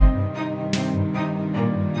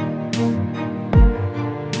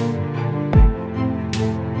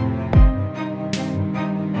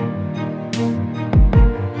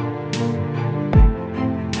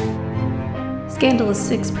Table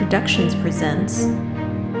 6 Productions presents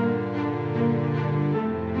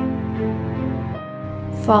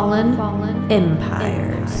Fallen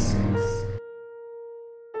Empires.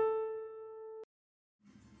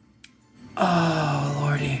 Oh,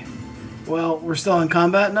 lordy. Well, we're still in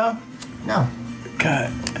combat now? No. Okay.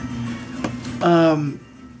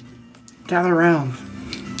 Gather around.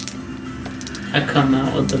 I come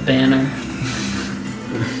out with the banner.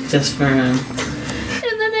 Just for him.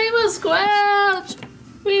 In the name of Squelch!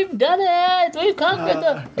 We've done it! We've conquered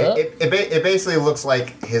the... It basically looks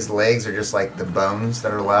like his legs are just like the bones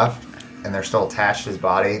that are left, and they're still attached to his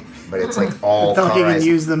body, but it's like all Don't even colorized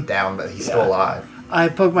use them. down, but he's still alive. I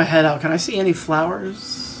poke my head out. Can I see any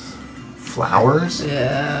flowers? Flowers?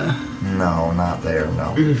 Yeah. No, not there,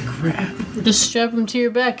 no. Crap. Just strap him to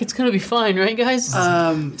your back. It's gonna be fine, right, guys?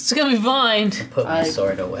 It's gonna be fine. Put my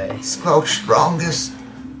sword away. Squelch strongest.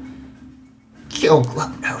 Kill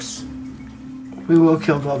Glutnos. We will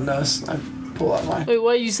kill Globnose. I pull out my... Wait,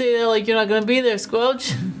 why you say that like you're not gonna be there,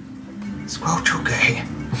 Squelch? Squelch okay.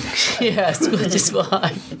 Yeah, Squelch is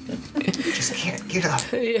fine. Just can't get up.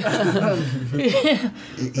 Yeah.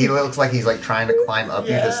 He looks like he's like trying to climb up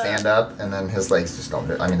you to stand up, and then his legs just don't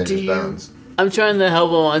do it. I mean, they're just bones. I'm trying to help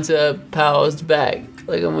him onto Powell's back.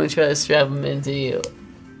 Like, I'm gonna try to strap him into you.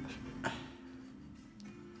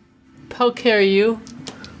 Powell carry you.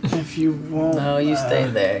 If you won't... No, you stay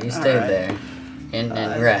there. You stay there. And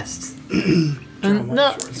rest.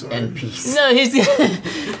 No. And peace. No, he's...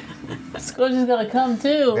 Squelch is gonna come,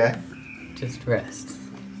 too. Okay? Just rest.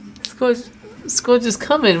 Squelch is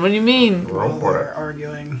coming. What do you mean? Roll for They're it.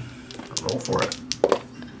 arguing. Roll for it.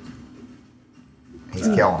 He's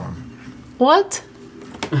killing him. What?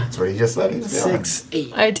 That's what he just said. He's killing him. 6,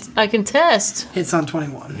 8. I can test. Hits on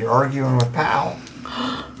 21. You're arguing with Powell.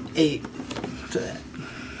 8. To that.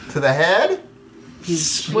 To the head?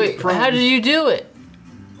 He's Wait, prone. how did you do it?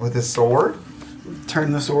 With his sword?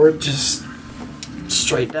 Turn the sword just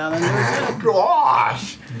straight down into his head.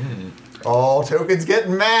 Gosh! Oh, Token's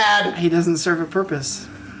getting mad. He doesn't serve a purpose.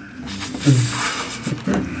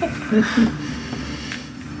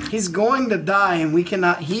 He's going to die, and we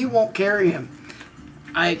cannot... He won't carry him.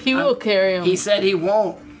 He will carry him. He said he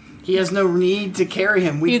won't. He has no need to carry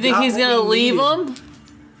him. You think he's gonna leave him?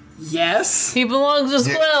 Yes. He belongs to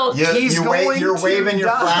Squelch. He's going you're to waving your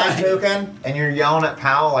die. flag, Token, and you're yelling at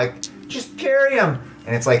Powell like, just carry him.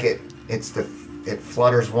 And it's like it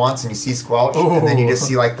flutters once, and you see Squelch, and then you just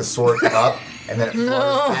see like the sword come up, and then it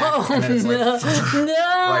flutters back, and then it's like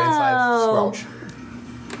right inside Squelch.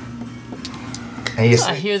 And you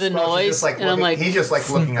I hear the Squelch is noise, just, like, and I'm like... he's just like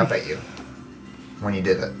looking up at you when you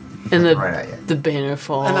did it. And right at you. the banner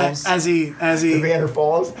falls. And as he The banner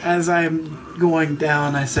falls. as I'm going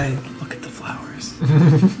down, I say, "Look at the flowers."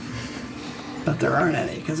 But there aren't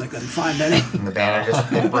any because I couldn't find any. And the banner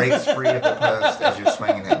just it breaks free of the post as you're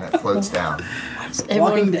swinging it, and it floats down.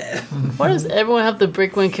 Walking Dead. Why does everyone have to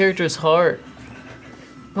break one character's heart?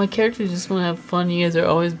 My characters just want to have fun. You guys are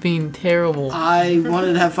always being terrible. I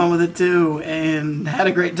wanted to have fun with it too, and had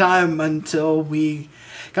a great time until we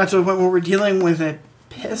got to the point where we're dealing with a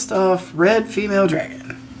pissed off red female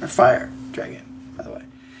dragon, or fire dragon, by the way,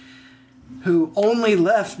 who only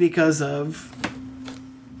left because of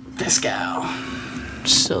this gal.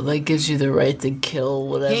 So that gives you the right to kill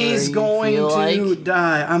whatever He's you going feel to like.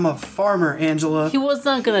 die. I'm a farmer, Angela. He was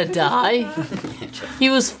not gonna die. He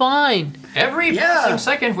was fine. Every Yeah. passing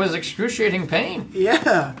second was excruciating pain.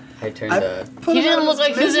 Yeah. I turned Put He him out didn't of look his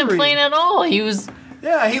like he was in misery. pain at all. He was.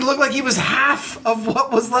 Yeah, he looked like he was half of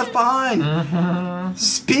what was left behind.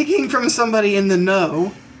 Speaking from somebody in the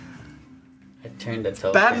know, I turned to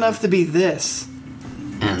Token. bad enough to be this.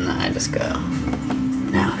 And I just go.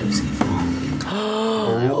 Now who's evil?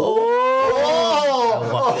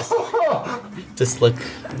 Just look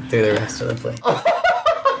through the rest of the play.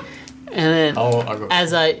 And then I'll go.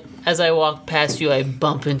 as I walk past you, I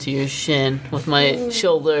bump into your shin with my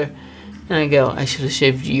shoulder, and I go, "I should have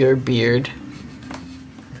shaved your beard."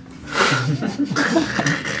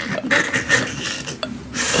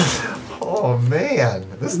 Oh man,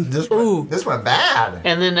 this went bad.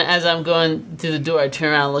 And then as I'm going through the door, I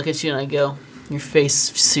turn around, look at you, and I go, "Your face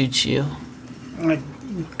suits you." I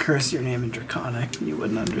curse your name in Draconic. You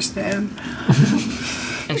wouldn't understand.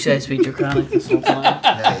 Actually, I speak Draconic this whole time.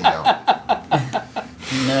 There you go.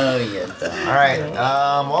 No, you don't. All right.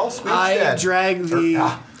 Well, Squelch I dead. drag the...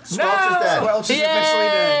 Squelch is dead. Squelch is officially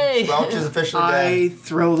dead. Yay! Squelch is officially I dead.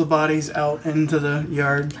 throw the bodies out into the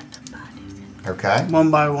yard, Okay. one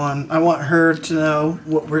by one. I want her to know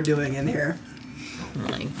what we're doing in here.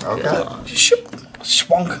 My Okay. God.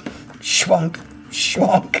 Shwunk, shwunk,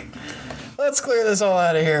 shwunk. Let's clear this all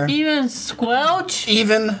out of here. Even Squelch?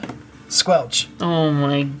 Even Squelch. Oh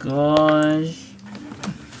my gosh.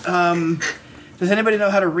 Does anybody know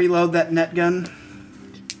how to reload that net gun?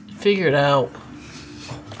 Figure it out.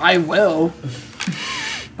 I will.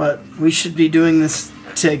 But we should be doing this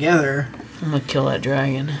together. I'm gonna kill that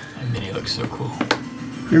dragon. My mini looks so cool.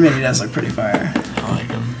 Your mini does look pretty fire. I like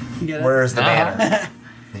him. You get it? Where's the banner?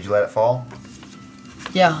 Did you let it fall?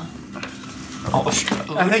 Yeah. Oh,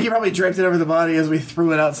 I think you probably draped it over the body as we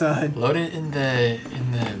threw it outside. load it in the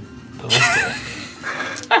ballista.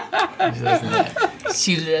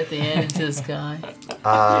 Shoot it at the end into the sky.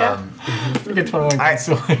 Get 21 Alright.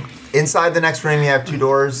 console. Inside the next room, you have 2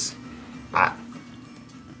 doors.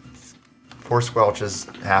 Poor Squelch is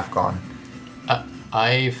half gone.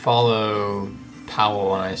 I follow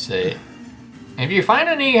Powell and I say, if you find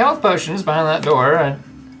any health potions behind that door, I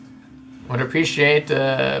would appreciate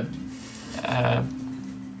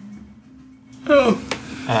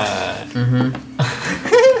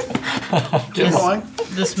Keep going.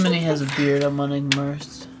 This mini has a beard. I'm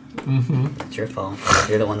unimmersed. It's your fault.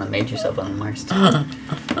 You're the one that made yourself unimmersed.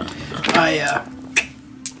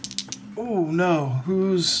 Oh no.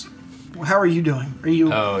 How are you doing? Are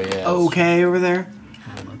you Oh, yeah. okay over there?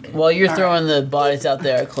 Okay. While you're throwing the bodies out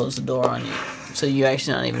there, I close the door on you. So you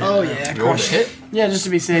actually not even. Oh yeah, of You want course. to hit? Yeah, just to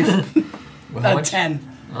be safe. With how much? 10.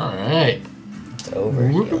 Alright. It's over.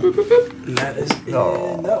 That is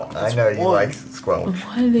Oh, no. I that's know you one. like Squelch.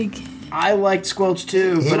 Why did they get? I liked Squelch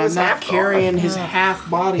too, He but I'm was not half carrying gone. his half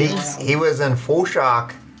body He, around. he was in full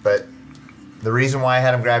shock, but the reason why I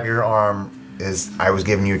had him grab your arm is I was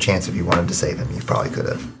giving you a chance if you wanted to save him. You probably could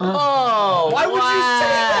have. Oh, Why would you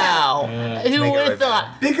say wow. Who Make it would have right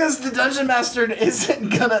thought? Because the dungeon master isn't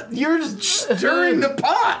gonna. You're just stirring the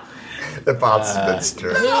pot. The pot's been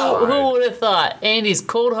stirred. Who would have thought? Andy's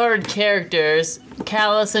cold-hearted characters,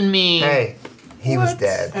 Callus and me. Hey, he was What?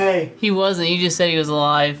 dead. Hey, He wasn't. You just said he was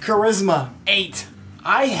alive. charisma 8.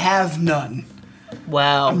 I have none.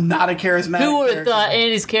 Wow. I'm not a charismatic. Who would have character. thought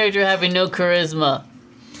Andy's character having no charisma?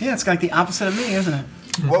 Yeah, it's like the opposite of me, isn't it?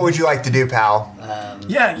 What would you like to do, pal?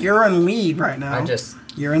 Yeah, you're in lead right now.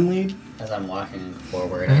 You're in lead. As I'm walking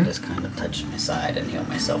forward, I just kind of touch my side and heal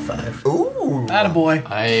myself 5. Ooh. Attaboy.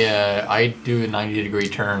 I do a 90-degree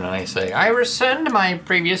turn and I say, I rescind my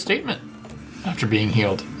previous statement after being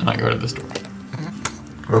healed, and I go to this door.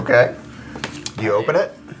 Okay. Do you open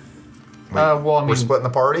it? Well, I We're mean, splitting the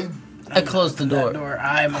party? I closed the That door. door,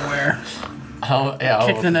 I'm aware. I'll Kick the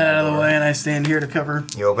open net out of the door. way, and I stand here to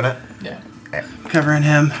You open it? Yeah. covering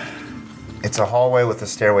him. It's a hallway with a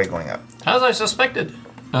stairway going up. As I suspected.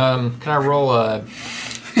 Can I roll a...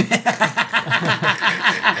 Can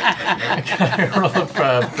I roll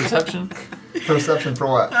a perception? Perception for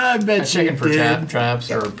what? I bet you Checking for did. traps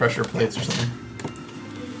or pressure plates or something.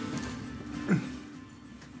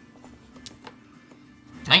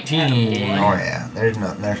 19. Oh yeah, there's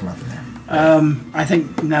nothing there. I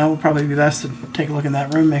think now will probably be best to take a look in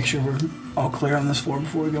that room, make sure we're all clear on this floor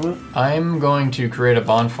before we go up. I'm going to create a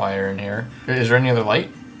bonfire in here. Is there any other light?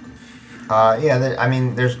 Yeah,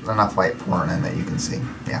 there's enough light pouring in that you can see.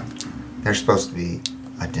 Yeah, there's supposed to be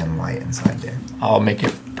a dim light inside there. I'll make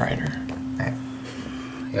it brighter. Right.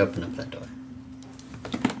 You open up that door.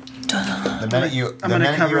 The minute you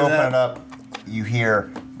gonna cover open that. it up, you hear.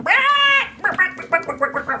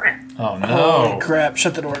 Oh no! Holy crap,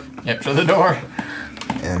 shut the door. Yep, shut the door.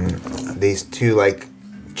 And these two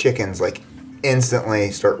chickens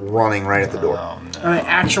instantly start running right at the door. Oh no! Are they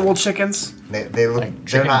actual chickens? They look Like they're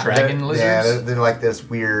chicken not dragon they're, lizards? Yeah, they're like this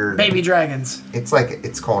weird Baby dragons.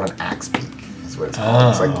 It's called an axe beak. Is what it's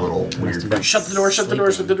called. It's like little weird. Shut the door, shut the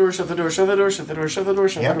door, shut the door, shut the door, shut the door, shut the door, shut the door,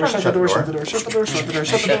 shut the door, shut the door, shut the door, shut the door, shut the door, I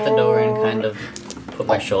shut the shut the door door. and kind of put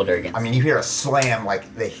my shoulder against I mean, you hear a slam,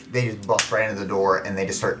 they just bust right into the door, and they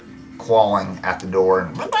just start clawing at the door.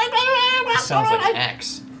 And Sounds like an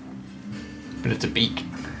axe, but it's a beak.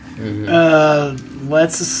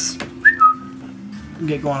 Let's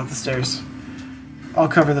get going up the stairs. I'll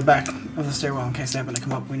cover the back of the stairwell in case they happen to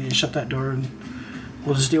come up. We need to shut that door and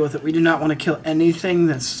we'll just deal with it. We do not want to kill anything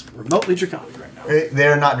that's remotely draconic right now.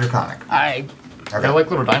 they're not draconic. They're like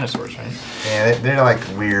little dinosaurs, right? Yeah, they're like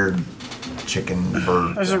weird chicken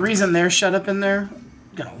bird. There's a reason they're shut up in there.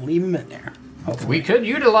 Gonna leave them in there. Hopefully. We could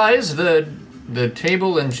utilize the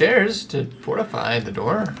table and chairs to fortify the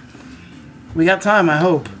door. We got time, I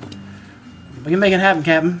hope. We can make it happen,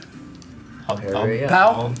 Captain. Hurry up.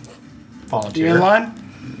 Pal, you volunteer. in line?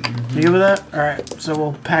 You good with that? Alright, so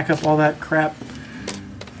we'll pack up all that crap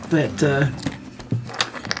that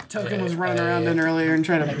Token was running around in earlier and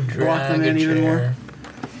try to block them in even more.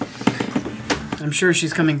 I'm sure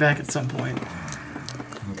she's coming back at some point.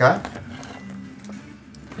 Okay.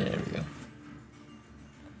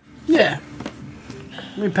 Yeah.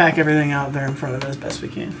 We pack everything out there in front of it as best we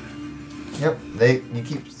can. Yep. You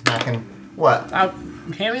keep smacking. What?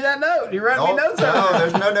 Hand me that note. You're writing Oh, me notes no, over.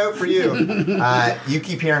 there's no note for you. You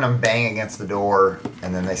keep hearing them bang against the door,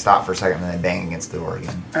 and then they stop for a second, and then they bang against the door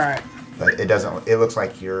again. All right. But it doesn't. It looks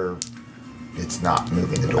like it's not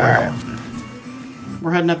moving the door All at all. right.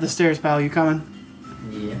 We're heading up the stairs, pal. You coming?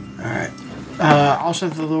 Yeah. All right. I'll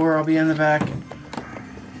shut the door. I'll be in the back.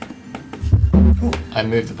 I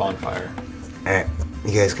moved the bonfire. All right.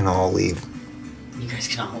 You guys can all leave. You guys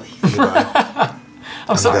can all leave. Goodbye.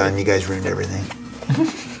 I'm sorry. done. You guys ruined everything.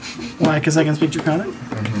 Why? Because I can speak Draconic?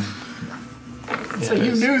 Yeah, So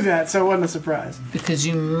you knew that, so it wasn't a surprise. Because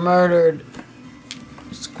you murdered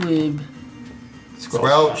Squib.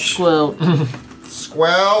 Squelch. Squelch.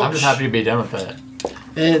 Squelch. I'm just happy to be done with that.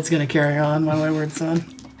 It's going to carry on, my wayward son.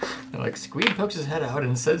 They're like, Squeeb pokes his head out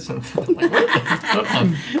and says something. I'm like,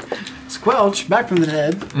 what? Squelch, back from the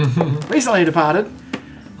dead. Recently departed.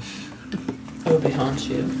 Obi haunts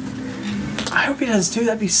you. I hope he does too.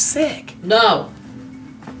 That'd be sick. No!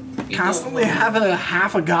 Constantly having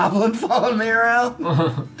half a goblin following me around.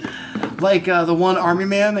 Like the one army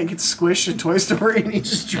man that gets squished in Toy Story and he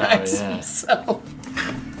just drags yeah. himself.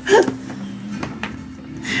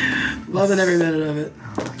 Loving every minute of it.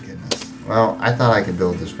 Oh my goodness. Well, I thought I could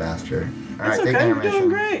build this faster. All right, It's take okay, an you're doing intermission.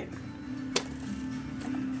 great.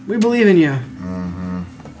 We believe in you.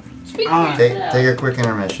 Speak for Ah. yourself. Take a quick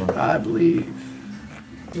intermission. I believe.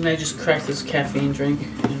 And I just cracked this caffeine drink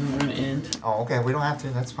and we're gonna end. Oh, okay. We don't have to.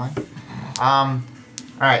 That's fine. All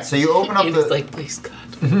right. So you open up And the it's like, please God.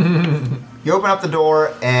 you open up the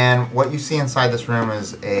door, and what you see inside this room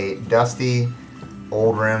is a dusty,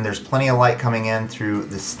 old room. There's plenty of light coming in through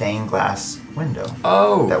the stained glass window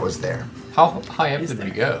Oh. that was there. How high up did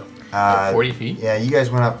we go? Like Uh, 40 feet? Yeah, you guys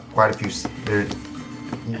went up quite a few. You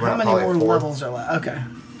went How up many probably more four levels are left? Okay.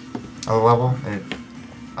 of the level.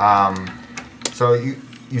 So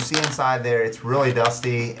you see inside there, it's really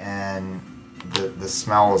dusty, and the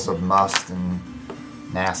smells of must and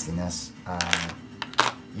nastiness.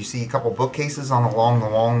 You see a couple bookcases along the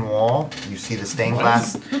long wall. You see the stained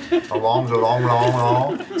glass along the long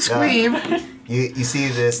wall. Squeeb. You see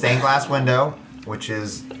the stained glass window, which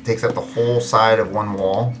takes up the whole side of one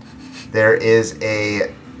wall. There is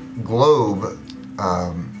a globe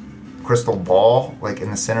crystal ball like in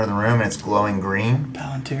the center of the room, and it's glowing green.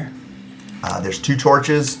 Palantir. There's two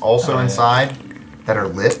torches also yeah. inside that are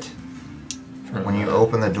lit when you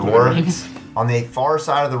open the door. On the far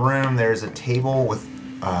side of the room, there's a table with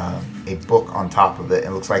a book on top of it.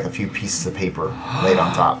 It looks like a few pieces of paper laid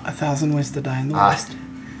on top. 1,000 Ways to Die in the Ah. West.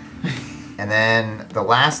 And then the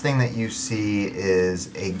last thing that you see is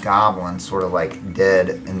a goblin sort of like dead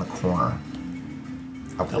in the corner.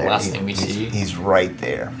 Up The there. last thing we see? He's right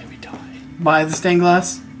there Maybe die. By the stained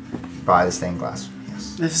glass? by the stained glass. Yes.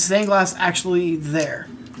 Is the stained glass actually there?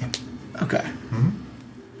 Okay.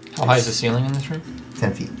 How high is the ceiling in this room?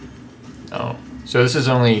 10 feet. Oh. So this is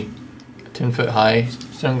only a 10-foot high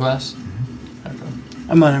stone glass? Okay.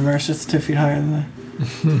 I'm not immersed. It's 2 feet higher than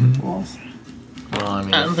the walls. Well, I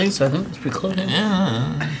mean... I don't think so. I think it's pretty close.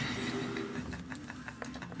 Yeah.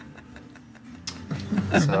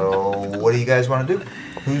 So what do you guys want to do?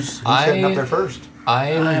 Who's heading up there first?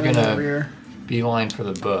 I'm I'm in the gonna rear. beeline for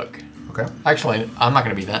the book. Okay. Actually, I'm not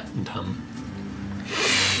gonna be that dumb.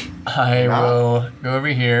 I Nah. will go over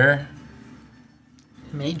here.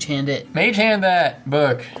 Mage hand it. Mage hand that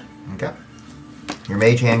book. Okay. Your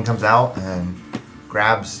mage hand comes out and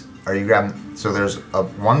grabs. Are you grabbing? So there's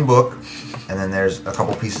one book, and then there's a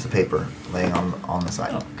couple pieces of paper laying on the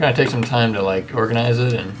side. Can I take some time to like organize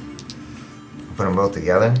it and Put them both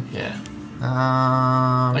together. yeah?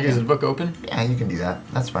 Yeah, Is the book open? you can do that.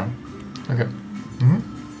 That's fine. Okay. Mhm.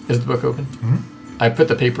 Is the book open? I put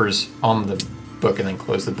the papers on the book and then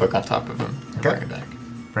close the book on top of them. And Okay. Bring it back.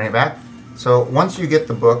 Bring it back. So once you get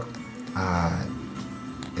the book,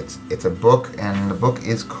 it's a book, and the book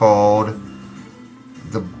is called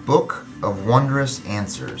The Book of Wondrous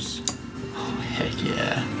Answers. Oh, heck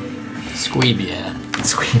yeah. Squeeb, yeah.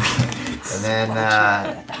 And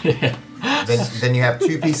then you have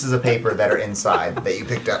two pieces of paper that are inside that you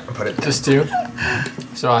picked up and put it down. Just two.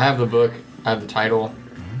 So I have the book. I have the title.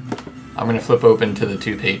 I'm gonna flip open to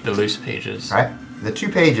the loose pages. All right. The 2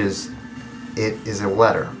 pages, it is a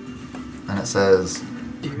letter, and it says,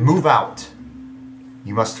 "Move out.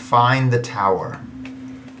 You must find the tower."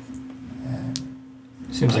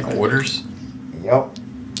 Seems like orders. Yep.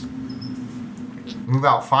 Move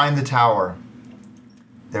out. Find the tower.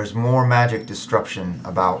 There's more magic disruption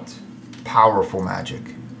about. Powerful magic.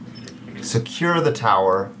 Secure the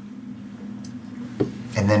tower,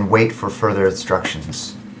 and then wait for further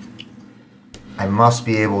instructions. I must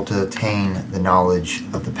be able to attain the knowledge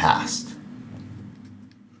of the past.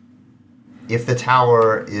 If the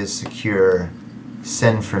tower is secure,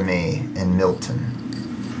 send for me in Milton,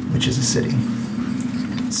 which is a city.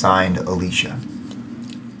 Signed, Alicia.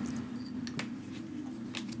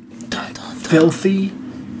 Filthy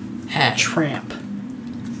Hag. tramp.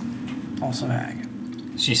 Also hag.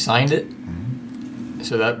 She signed it.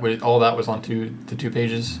 So all that was on the 2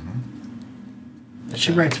 pages.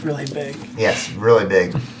 She writes really big. Yes, really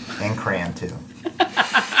big. And crayon, too.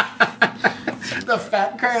 The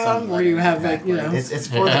fat crayon where you have like, you know. It's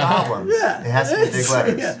for the goblins. Yeah, it has to be big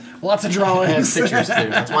letters. Yeah. Lots of drawings. It has pictures too.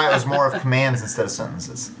 That's why it was more of commands instead of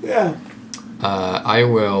sentences. Yeah. I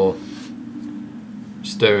will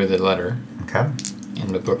stow the letter Okay.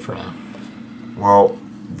 in the book for now. Well,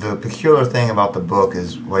 the peculiar thing about the book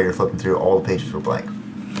is while you're flipping through, all the pages were blank.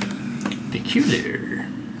 Peculiar.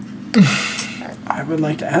 I would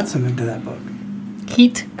like to add something to that book.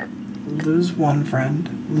 Heat. Lose one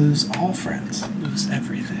friend, lose all friends, lose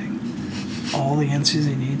everything. All the answers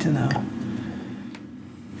you need to know.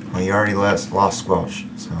 Well, you already lost Squelch,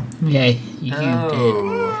 so. Yeah, you did.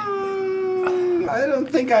 I don't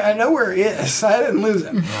think I know where he is. I didn't lose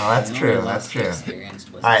him. No, that's true. That's true.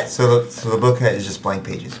 All right, so the book is just blank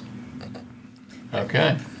pages,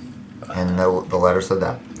 Okay. and the letter said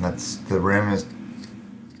that. That's the room is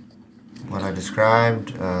what I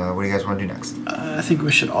described. What do you guys want to do next? I think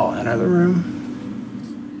we should all enter the room.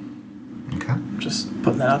 Okay. Just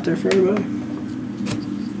putting that out there for everybody.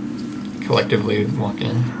 Collectively walk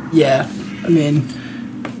in. Yeah, I mean,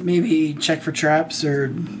 maybe check for traps or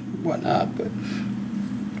whatnot, but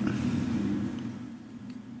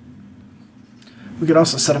we could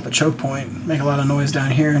also set up a choke point, make a lot of noise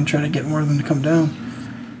down here, and try to get more of them to come down.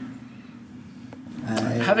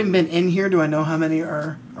 Having been in here, do I know how many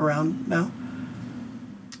are around now?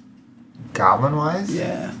 Goblin wise,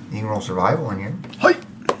 Yeah. you can roll survival in here. Hi.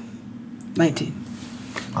 19.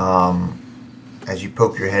 As you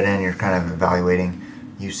poke your head in, you're kind of evaluating.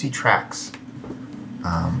 You see tracks.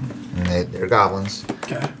 And they're goblins.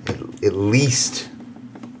 Okay. At least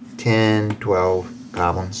 10, 12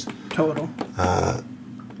 goblins. Total.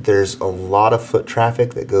 There's a lot of foot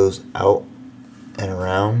traffic that goes out and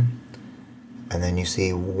around. And then you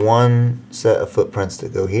see one set of footprints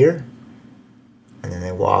that go here. And then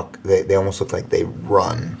they walk. They almost look like they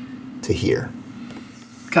run to here.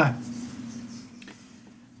 Okay.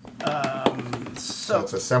 So So,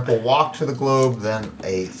 it's a simple walk to the globe, then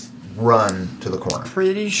a run to the corner.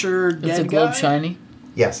 pretty sure Is dead the globe guy? shiny?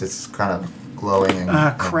 Yes, it's kind of glowing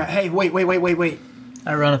and. Crap. Hey, wait.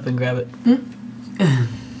 I run up and grab it.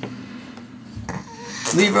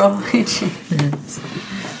 Reroll.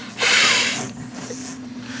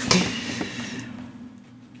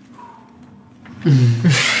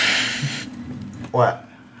 What?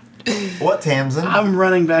 What, Tamsin? I'm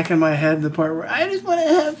running back in my head the part where I just want to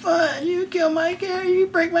have fun. You kill my character. You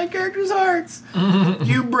break my character's hearts.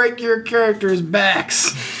 You break your character's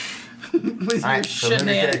backs. With your Alright, so move your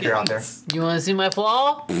character out there. shenanigans. You want to see my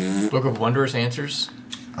flaw? Book of Wondrous Answers.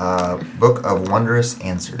 Book of Wondrous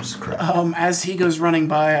Answers, correct. As he goes running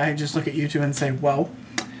by, I just look at you two and say, well,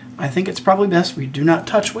 I think it's probably best we do not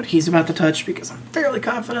touch what he's about to touch because I'm fairly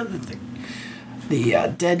confident that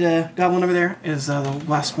the dead goblin over there is the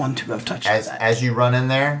last one to have touched that. As you run in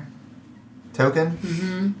there,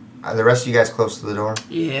 Token, the rest of you guys close to the door?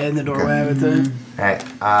 Yeah, in the doorway with the... Alright,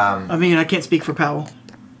 I mean, I can't speak for Powell.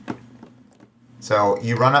 so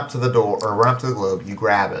you run up to the door, or run up to the globe, you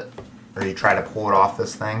grab it, or you try to pull it off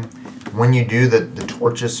this thing. When you do, the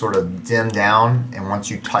torches sort of dim down, and once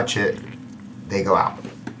you touch it, they go out.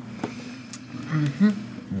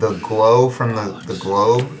 The glow from the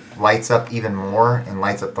globe lights up even more and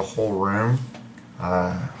lights up the whole room.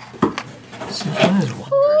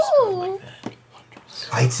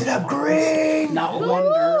 Lights it up green! Not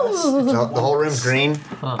wondrous. The whole room's green.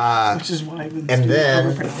 Which is why when And Stu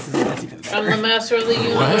then- overpronounces it, that's even better. I'm the master of the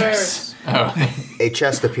universe. Oh. A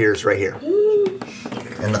chest appears right here.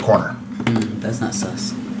 In the corner. That's not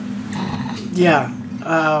sus. Yeah.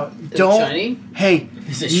 Is it Don't. shiny? Hey.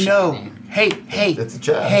 Is it No. shiny? Hey. It's a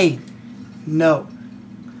chest. Hey. No.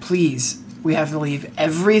 Please. We have to leave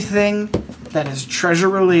everything that is treasure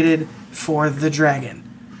related for the dragon.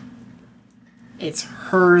 It's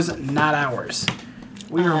hers, not ours.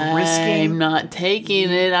 We are I'm risking. not taking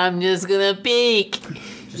it. I'm just gonna peek.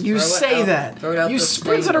 Just You throw it say out- that. Throw it out You the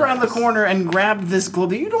sprint it stained around the glass. corner and grab this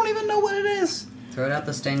globe. You don't even know what it is. Throw it out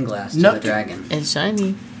the stained glass to No. the dragon. It's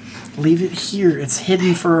shiny. Leave it here. It's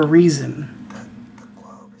hidden for a reason. The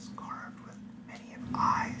globe is carved with many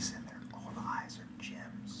eyes, and all the eyes are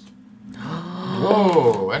gems.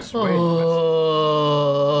 Whoa, that's way.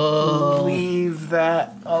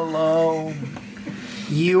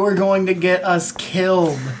 you are going to get us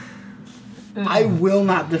killed. I will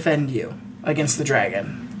not defend you against the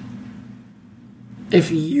dragon. If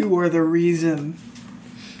you are the reason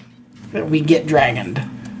that we get dragoned.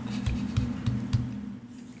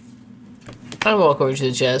 I walk over to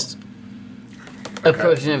the chest,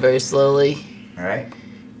 approaching it very slowly. All right.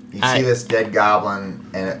 You see this dead goblin,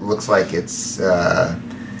 and it looks like it's how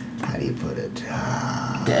do you put it?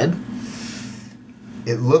 Dead?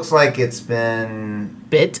 It looks like it's been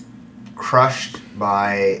Bit? crushed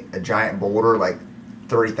by a giant boulder like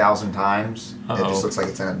 30,000 times. It just looks like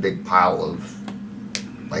it's in a big pile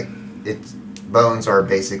of like its bones are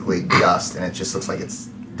basically dust, and it just looks like it's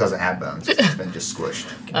doesn't have bones. It's been just squished.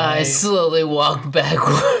 I slowly walk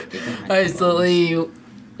backward. I slowly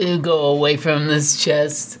go away from this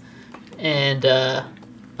chest, and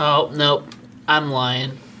oh nope, I'm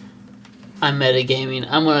lying. I'm metagaming.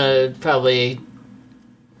 I'm gonna probably.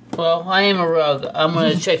 Well, I am a rogue. I'm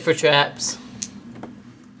gonna check for traps.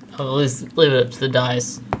 I'll leave it up to the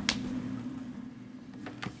dice.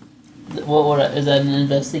 What is that, an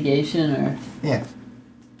investigation or? Yeah.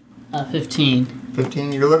 15.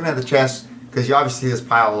 15. You're looking at the chest because you obviously see this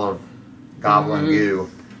pile of goblin goo,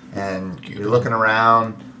 and you're looking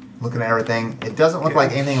around, looking at everything. It doesn't look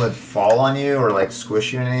like anything would fall on you or like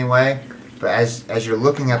squish you in any way. But as you're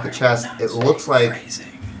looking at the chest, it looks like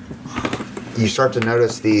you start to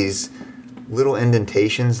notice these little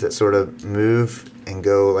indentations that sort of move and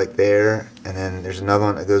go like there, and then there's another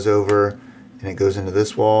one that goes over and it goes into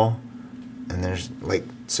this wall, and there's like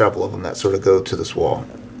several of them that sort of go to this wall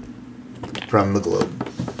from the globe.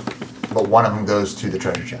 But one of them goes to the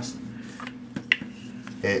treasure chest.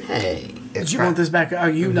 Hey, Did you want this back? Oh,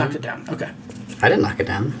 you knocked it down. Okay. I didn't knock it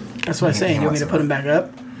down. That's what I'm saying. You want me to put him back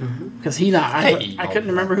up? Because he knocked. I couldn't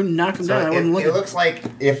remember who knocked him down. I wasn't it looking. looks like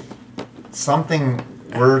if something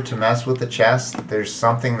were to mess with the chest, there's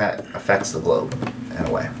something that affects the globe in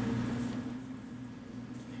a way.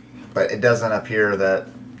 But it doesn't appear that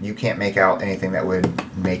you can't make out anything that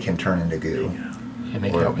would make him turn into goo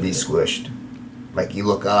or be squished. Like you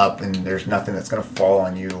look up and there's nothing that's going to fall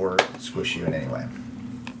on you or squish you in any way.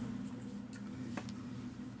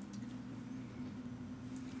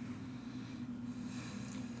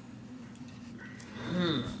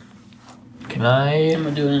 Can I? I'm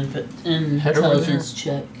gonna do an Head over intelligence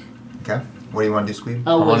check. Okay. What do you want to do, Squeeb?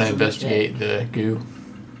 I want to wisdom investigate the goo.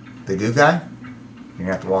 The goo guy? You're going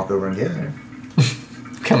to have to walk over and get it.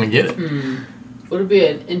 Come and get it. Would it be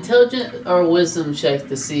an intelligence or wisdom check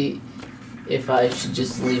to see if I should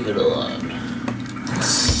just leave it alone?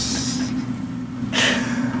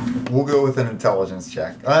 We'll go with an intelligence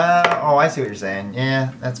check. I see what you're saying.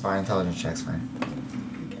 Yeah, that's fine. Intelligence check's fine.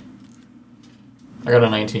 I got a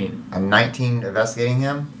 19. A 19 investigating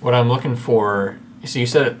him. What I'm looking for. So you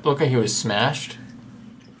said it looked like he was smashed.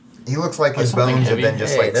 He looks like his something bones have heavy? been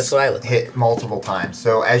just Hey, that's what I look hit multiple times.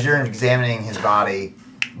 So as you're examining his body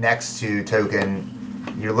next to Token,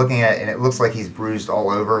 you're looking at it and it looks like he's bruised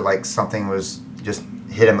all over, like something was just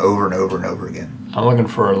hit him over and over and over again. I'm looking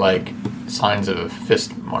for like signs of a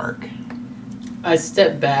fist mark. I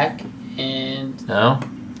step back and No?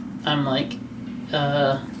 I'm like,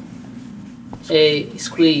 hey,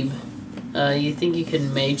 Squeeb, you think you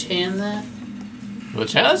can mage hand that? The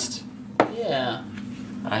chest? Yeah.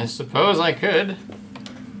 I suppose I could.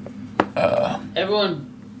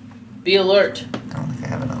 Everyone, be alert. I don't think I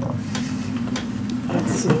have another one.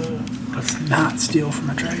 Let's not steal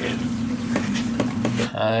from a dragon.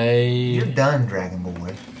 You're done, Dragon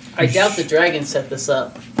Boy. I doubt the dragon set this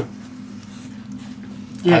up.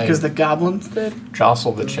 Yeah, because the goblins did.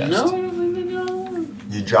 Jostle the chest. No, no.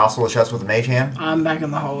 You jostle the chest with a mage hand? I'm back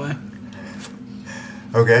in the hallway.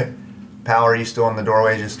 Okay. Pal, are you still in the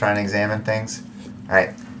doorway just trying to examine things?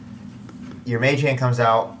 Alright. Your mage hand comes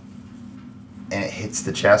out and it hits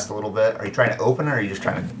the chest a little bit. Are you trying to open it or are you just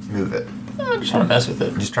trying to move it? I'm just trying to mess with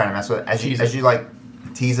it. Just trying to mess with it. Tease As you like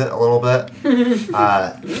tease it a little bit,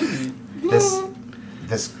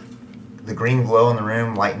 the green glow in the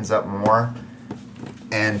room lightens up more.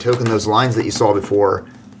 And Token, those lines that you saw before,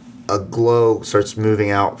 a glow starts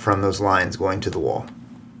moving out from those lines going to the wall.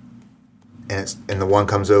 And the one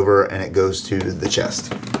comes over and it goes to the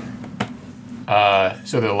chest.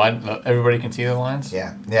 So the line, everybody can see the lines?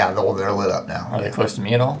 Yeah, they're lit up now. Are they close to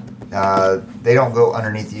me at all? They don't go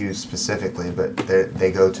underneath you specifically, but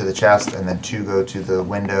they go to the chest, and then two go to the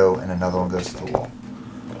window, and another one goes to the wall.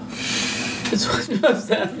 It's what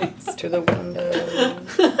that means. To the window.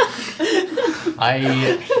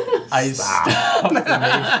 I stop the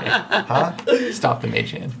mage hand. Huh? Stop the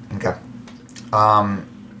mage hand. Okay.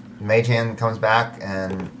 Mage hand comes back,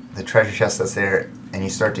 and the treasure chest that's there, and you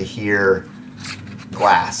start to hear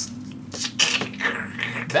glass.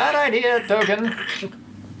 Bad idea, Token.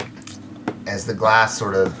 As the glass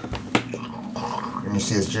sort of, and you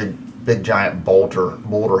see this big giant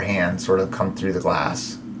boulder hand sort of come through the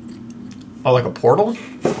glass. Oh, like a portal?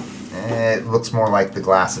 It looks more like the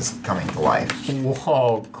glass is coming to life.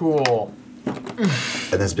 Whoa, cool.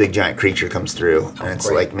 And this big giant creature comes through, and it's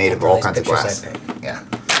like made of all Nice kinds of pictures glass. I picked. Yeah.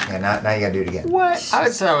 Yeah, now you gotta do it again. What? I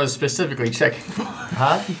would say I was specifically checking for.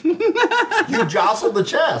 Huh? You jostled the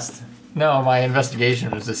chest. No, my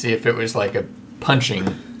investigation was to see if it was like a punching,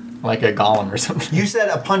 like a golem or something. You said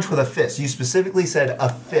a punch with a fist. You specifically said a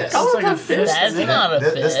fist. Sounds like a fist. That's not a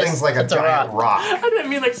fist. This thing's like a That's giant rock. I didn't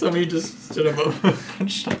mean like somebody just stood above and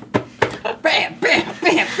punched him. Bam, bam,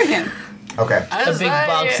 bam, bam. Okay. A big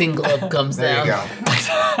boxing glove comes There down. you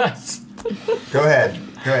go. Go ahead.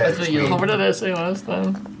 That's what you. What did I say last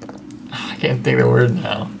time? I can't think of the word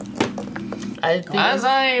now. I think. As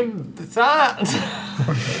I thought.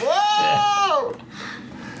 Whoa!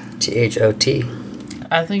 THOT.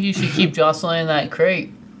 I think you should keep jostling that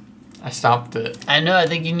crate. I stopped it. I know. I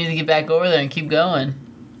think you need to get back over there and keep going.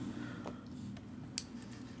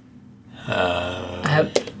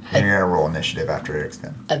 And you're gonna roll initiative after Eric's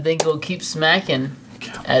done. I think we'll keep smacking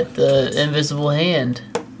at the invisible hand.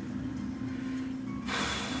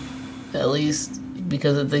 At least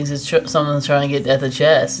because it thinks it's someone's trying to get at the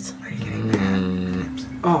chest. Are you getting mad?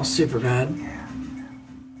 Oh, super mad.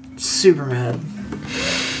 Super mad.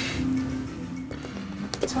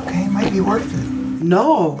 It's okay. It might be worth it.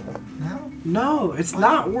 No, No? no, it's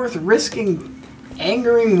not worth risking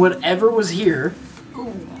angering whatever was here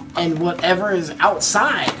and whatever is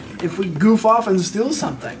outside if we goof off and steal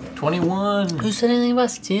something. 21. Who said anything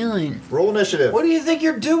about stealing? Roll initiative. What do you think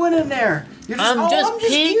you're doing in there? You're I'm just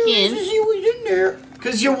curious peeking. to see what's in there.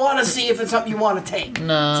 Because you want to see if it's something you want to take.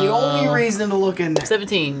 No. It's the only reason to look in there.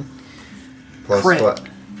 17. Plus Crit. what?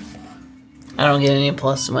 I don't get any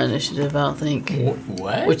plus to my initiative, I don't think.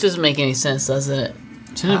 What? Which doesn't make any sense, does it?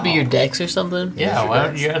 Shouldn't it be your dex or something? Yeah, your why don't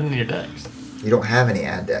dex. you add in your dex? You don't have any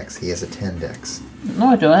ad decks. He has a 10 dex. No,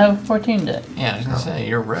 I don't. I have a 14 dex. Yeah, I was gonna say,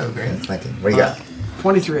 you're a rogue, I'm right? thinking. What do you got?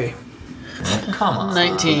 23. Come on.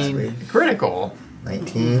 19. Critical.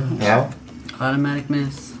 19. Yeah. Automatic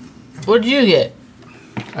miss. What did you get?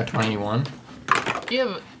 A 21. Do you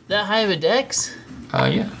have that high of a dex?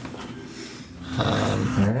 Yeah.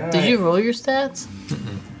 Did you roll your stats?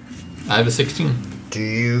 I have a 16. Do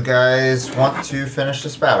you guys want to finish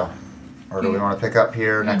this battle? Or do we want to pick up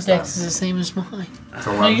here Your next time? dex is the same as mine.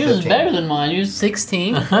 So we're No, on yours is 15. better than mine. Yours is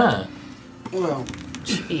 16. Huh. Well,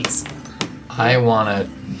 Jeez. I wanna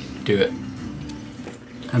do it.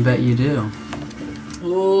 I bet you do.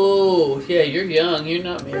 Oh, yeah, you're young. You're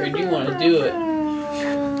not married. You want to do it.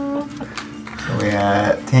 So we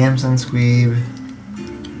got Tamsin, Squeeb.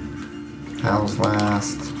 Hal's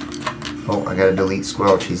last. Oh, I gotta delete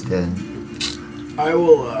Squelch. He's dead. I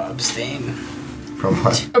will abstain. From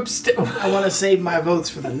what? I want to save my votes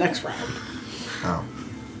for the next round. Oh.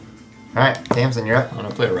 Alright, Tamsin, you're up. I wanna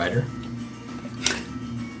play a rider.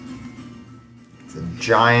 It's a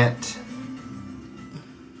giant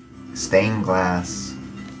stained glass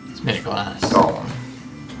It's made of glass. golem.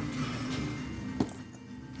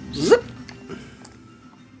 Zip.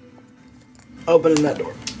 Opening that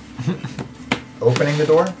door. Opening the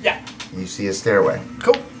door, Yeah. you see a stairway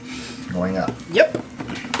Cool. going up. Yep.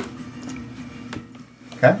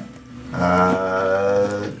 Okay.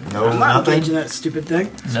 No, I'm not nothing. engaging that stupid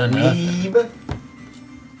thing. No, no. Squeeb.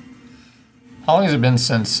 How long has it been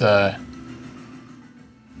since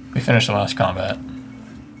we finished the last combat?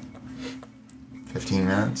 15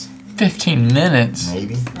 minutes, 15 minutes.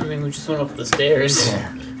 maybe. I mean, we just went up the stairs. Yeah.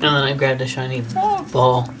 And then I grabbed a shiny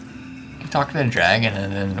ball. You talked to the dragon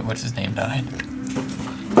and then what's his name died.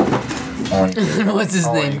 What's his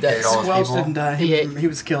name? carried all those Wells people? didn't die. He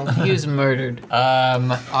was killed. He was murdered.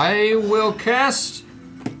 I will cast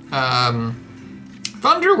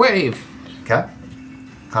Thunder Wave. Okay.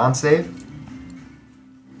 Con save.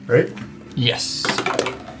 Right? Yes.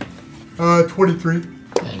 23.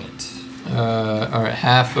 Dang it. Alright,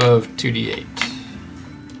 half of 2d8.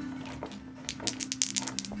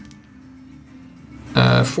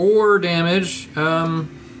 4 damage.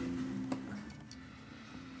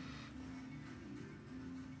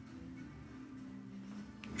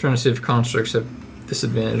 Trying to see if constructs have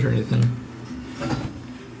disadvantage or anything.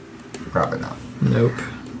 Probably not. Nope.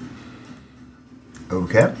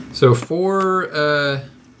 Okay. So 4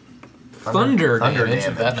 thunder thunder damage,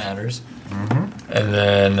 if that damage. matters. Mm-hmm. And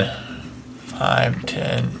then 5,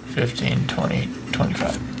 10, 15, 20,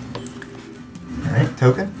 25. Alright,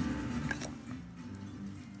 token.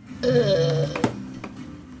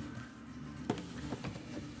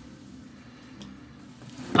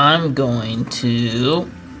 I'm going to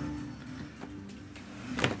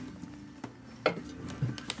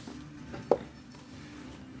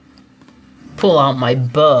pull out my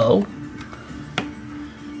bow.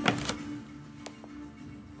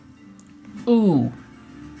 Ooh,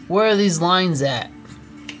 where are these lines at?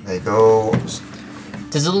 They go.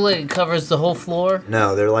 Does it look like it covers the whole floor?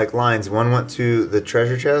 No, they're like lines. One went to the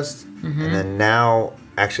treasure chest, and then now,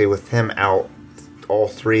 actually, with him out, all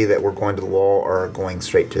three that were going to the wall are going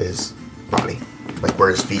straight to his body, like where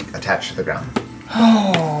his feet attached to the ground.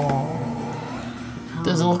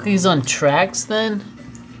 Does it look like he's on tracks then?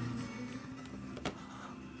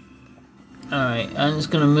 Alright, I'm just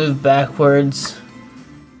gonna move backwards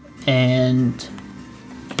and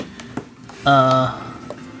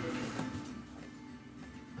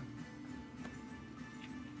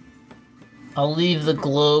I'll leave the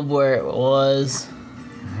globe where it was.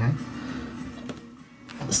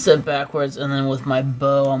 Step backwards, and then with my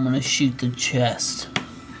bow, I'm gonna shoot the chest.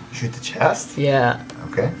 Shoot the chest? Yeah.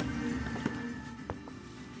 Okay.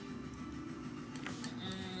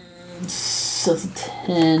 So that's a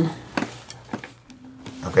 10.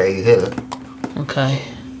 Okay, you hit it. Okay.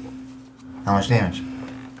 How much damage?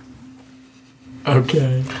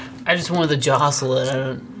 Okay. I just wanted to jostle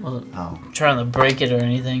it. wasn't trying to break it or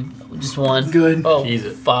anything. Just one. Good. Oh,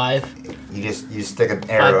 Jesus. 5. You stick an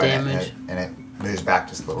arrow in damage. it, and it moves back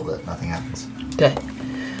just a little bit. Nothing happens. Okay.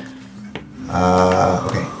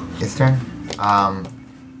 Okay, its turn.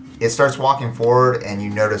 It starts walking forward, and you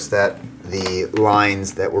notice that the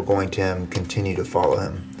lines that were going to him continue to follow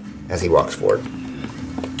him as he walks forward.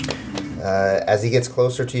 As he gets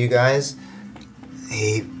closer to you guys,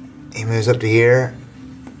 he moves up to here,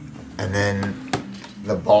 and then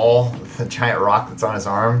the ball, the giant rock that's on his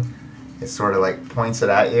arm, it sort of like points it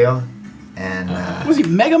at you, and Was he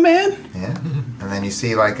Mega Man? yeah, and then you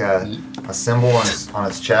see like a symbol on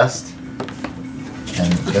his chest,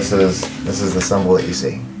 and this is the symbol that you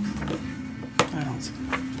see. I don't see.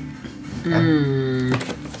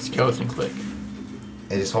 Skeleton click.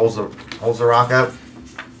 It just holds the rock up,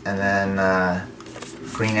 and then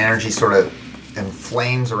green energy sort of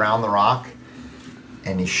inflames around the rock,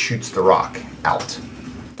 and he shoots the rock out.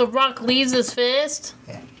 The rock leaves his fist?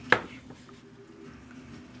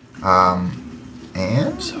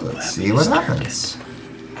 And let's see what happens.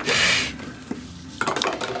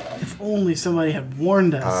 If only somebody had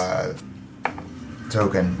warned us.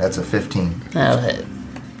 Token, that's a 15. That'll hit.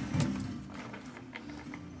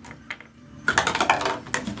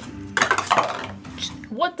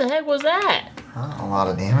 What the heck was that? A lot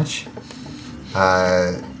of damage.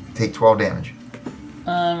 Take 12 damage.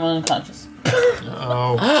 I'm unconscious.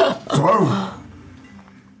 Oh. Whoa!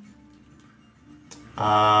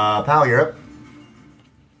 Pal, you're up.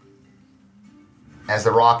 As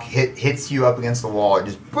the rock hits you up against the wall, it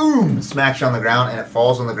just boom smacks you on the ground, and it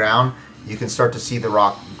falls on the ground. You can start to see the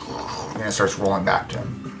rock, and it starts rolling back to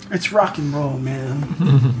him. It's rock and roll, man.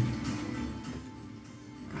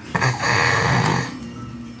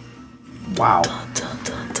 Wow.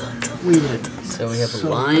 We did. So we have So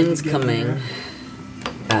lines good to get coming there.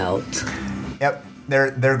 out Yep,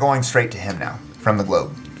 they're going straight to him now from the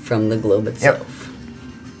globe. from the globe itself.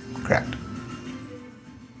 Correct.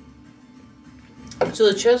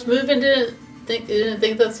 So the chest moved and didn't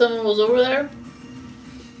think that someone was over there?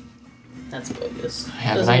 That's bogus. I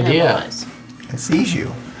have Doesn't an idea. eyes. It sees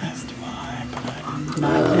you. As do I, but I'm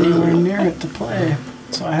not anywhere near it to play.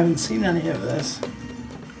 So I haven't seen any of this.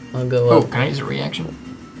 I'll go Oh, up. can I use a reaction?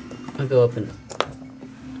 I'll go up and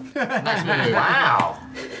Wow.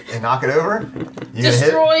 And knock it over? You gonna hit?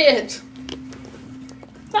 Destroy it!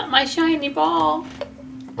 Not my shiny ball.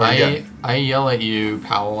 What you got? I yell at you,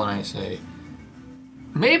 Powell, and I say,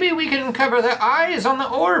 maybe we can cover the eyes on the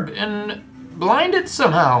orb and blind it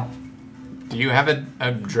somehow. Do you have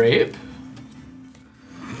a drape?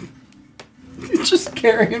 He's just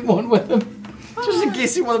carrying one with him. Just in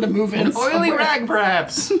case he wanted to move in. An oily somewhere. rag,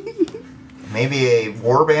 perhaps? Maybe a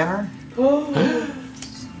war banner? we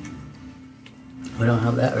don't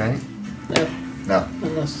have that, right? No.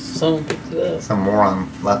 Unless someone picks it up. Some moron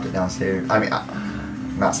left it downstairs. I mean,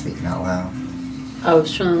 I'm not speaking out loud. I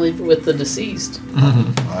was trying to leave it with the deceased. Well,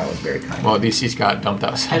 that was very kind. Well, DC's got dumped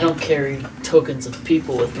outside. I don't carry tokens of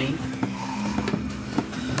people with me.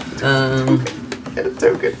 Get a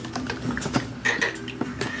token.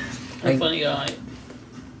 I'm a funny guy.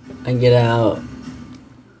 I get out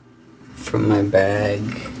from my bag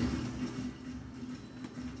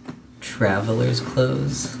traveler's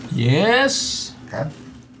clothes Yes. Okay.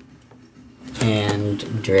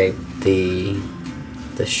 and drape the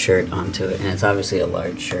shirt onto it, and it's obviously a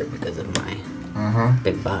large shirt because of my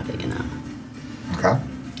big body, you know. Okay.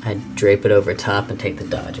 I drape it over top and take the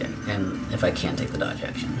dodge and if I can't take the dodge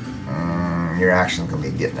action. Your action's gonna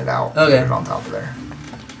be getting it out. Okay. Put it on top of there.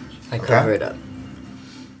 I cover it up.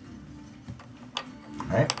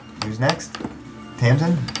 Alright, who's next?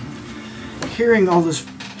 Tamsin? Hearing all this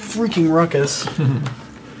freaking ruckus.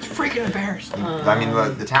 Freaking embarrassed. I mean,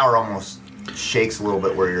 the tower almost shakes a little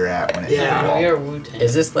bit where you're at when it hits the Yeah. We are wall. Wu-Tang.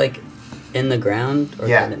 Is this like in the ground or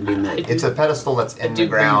Yeah. can it be moved? It's a pedestal that's in do the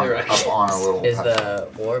ground bring up directions. on a little Is pedestal.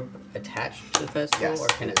 the orb attached to the pedestal Yes, or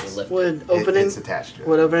can it be it is. lifted? Would opening It's attached to it.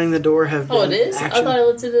 would opening the door have been Oh, it is? action? I thought I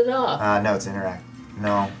lifted it off. No, it's interact.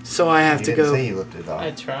 No. So I have you to didn't go say you lifted it off.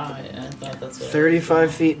 I tried. I thought that's what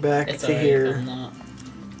 35 feet back It's to alright, here. I'm not.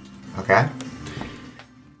 Okay.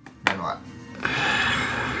 Then what?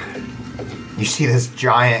 You see this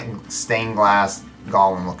giant stained glass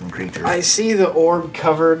golem looking creature. I see the orb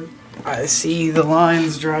covered. I see the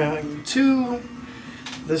lines drawing to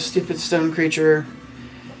the stupid stone creature.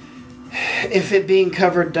 If it being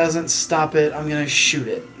covered doesn't stop it, I'm gonna shoot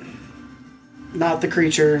it. Not the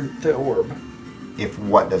creature, the orb. If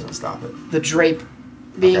what doesn't stop it? The drape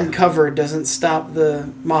being Okay. covered doesn't stop the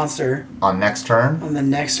monster On next turn? on the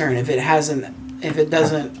next turn. If it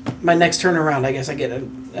doesn't, my next turn around, I guess I get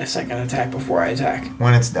a second attack before I attack.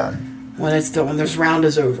 When it's done. When this round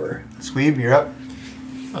is over. Squeeb, you're up.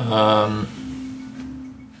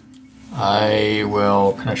 I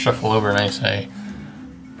will kind of shuffle over and I say,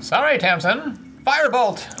 "Sorry, Tamsin.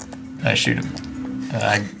 Firebolt." And I shoot him.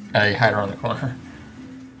 And I hide around the corner.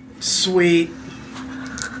 Sweet.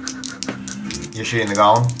 You're shooting the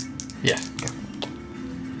golem? Yeah.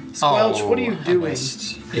 Squelch, what are you I doing?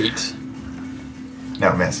 missed. 8.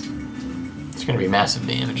 No, miss. It's gonna be massive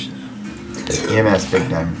damage. You missed big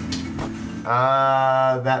time.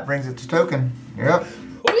 That brings it to Token. You're up.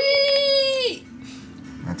 Whee!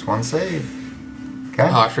 That's one save. Okay.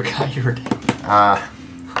 Oh, I forgot you were dead.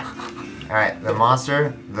 Alright, the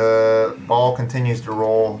monster, the ball continues to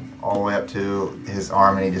roll all the way up to his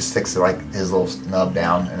arm and he just sticks his little nub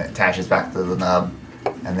down and it attaches back to the nub.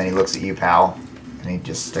 And then he looks at you, pal, and he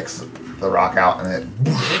just sticks the rock out and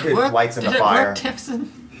it lights into Did it fire. work, Tamsin?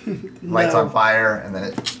 Lights No. on fire and then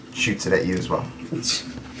it shoots it at you as well.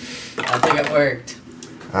 I think it worked.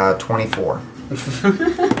 24.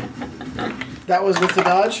 That was with the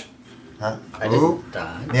dodge? Huh? I Ooh. didn't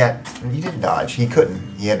dodge. Yeah, you didn't dodge. He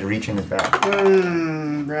couldn't. He had to reach in his back.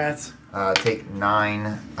 Rats. Take 9.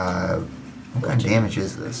 What kind of damage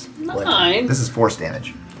is this? 9. This is force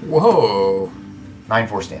damage. Whoa. 9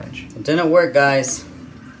 force damage. It didn't work, guys.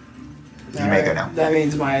 You may go now. That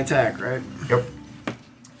means my attack, right? Yep.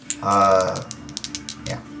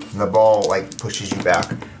 Yeah. The ball pushes you back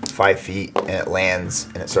 5 feet and it lands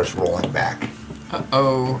and it starts rolling back.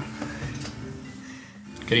 Uh-oh.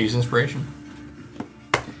 Could use inspiration.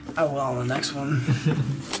 I will on the next one.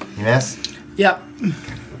 You miss? Yep.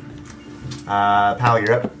 Pal,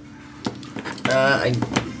 you're up.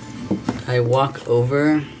 I walk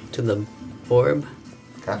over to the orb.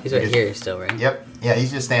 Okay. He's You right just- here still, right? Yep. Yeah,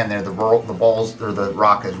 he's just standing there. The balls or the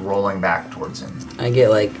rock is rolling back towards him. I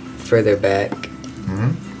get further back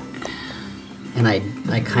Mm-hmm. and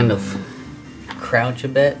I kind of crouch a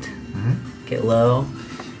bit, get low,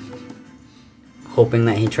 hoping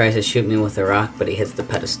that he tries to shoot me with a rock, but he hits the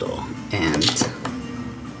pedestal, and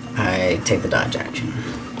I take the dodge action,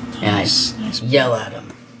 and I yell at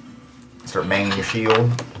him. Start banging your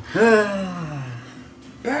shield.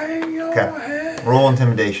 Bang your Okay. head. Roll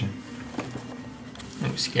intimidation.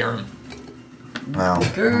 Maybe scare him. Well,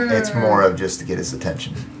 it's more of just to get his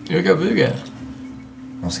attention. Ooga booga.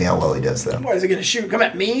 We'll see how well he does though. Why is it gonna shoot? Come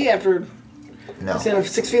at me after No. standing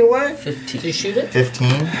 6 feet away? 15. Did you shoot it? 15.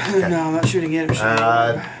 No, Okay. I'm not shooting it.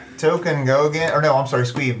 I'm shooting Token, go again. Or no, I'm sorry,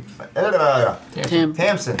 Squeeb. Tim.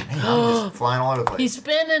 Tamsin. Hey, I'm just flying all over the place. He's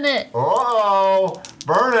spinning it. Oh,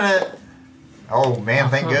 burning it. Oh man,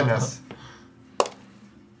 thank goodness.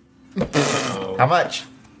 How much?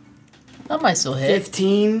 That might still hit.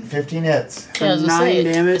 15. 15 hits. Yeah, I was gonna 9 say,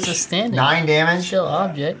 damage. It's a standing 9 damage. chill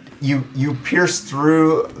object. You pierce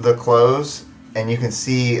through the clothes and you can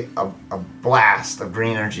see a blast of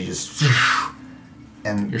green energy just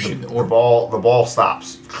and You're shooting the the orb. ball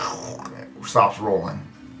stops rolling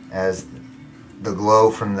as the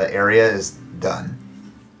glow from the area is done.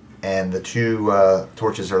 And the 2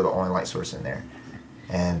 torches are the only light source in there.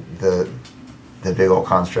 And the big old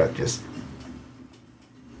construct just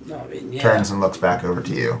No, I mean, yeah. turns and looks back over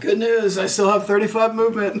to you. Good news, I still have 35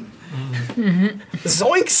 movement.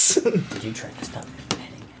 Zoinks! Did you try to stop me from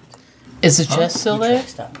hitting it? Is the chest still You tried there? to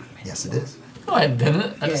stop me from hitting Yes, it is. No, I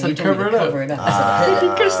didn't. I just you had to told me cover to it up. cover it up. I said, You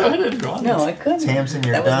could have still hit it. Go on. no, I couldn't. Tamsin,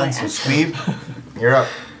 you're That was done. my So action. Squeeb, you're up.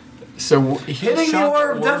 So he Hitting the shot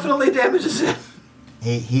orb definitely damages it.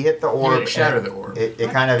 He hit the orb. didn't shatter and the orb. It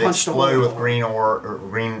kind of Punched the exploded hole. with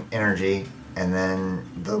green energy, and then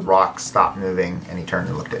the rock stopped moving, and he turned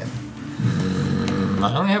and looked at him.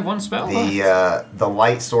 I only have one spell left. The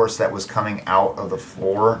light source that was coming out of the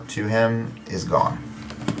floor to him is gone.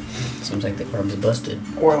 Seems like the orb's busted.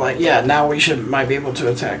 Or like, yeah, now we might be able to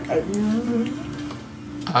attack.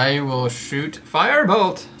 I will shoot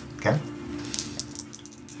firebolt Okay.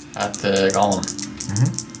 at the golem.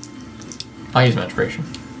 I'll use my inspiration.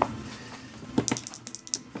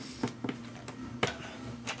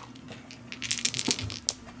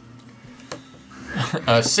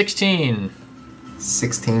 Uh, 16.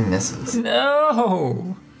 16 misses.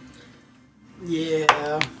 No.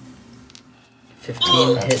 Yeah.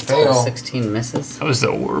 15 hits fail. and 16 misses. That was the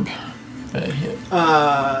orb that hit.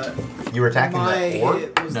 You were attacking My the orb?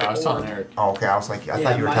 hit was No, the I was orb. telling Eric. Oh, okay. I was like, I Yeah,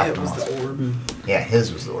 thought you were my attacking hit the was monster. the orb. Yeah,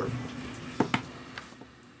 his was the orb.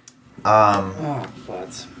 Oh,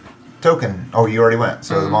 but Token. Oh, you already went.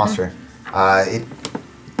 So the monster.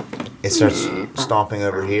 It starts stomping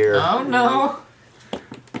over here. Oh no.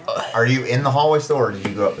 Are you in the hallway still, or did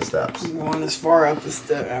you go up the steps? going as far up the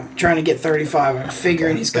step. I'm trying to get 35. I'm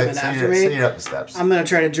figuring he's coming So after you're me. up the steps. I'm gonna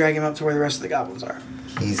try to drag him up to where the rest of the goblins are.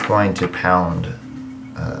 He's going to pound.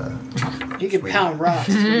 He can Sweet. pound rocks.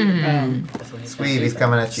 He can pound, Squeeb, he's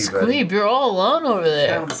coming at you, buddy. Squeeb, you're all alone over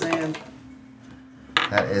there. pound sand.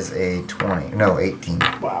 That is a 20. No, 18.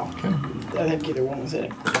 Wow. I think either one was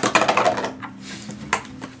hitting.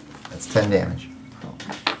 That's 10 damage.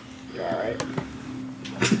 You're alright.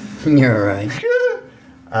 You're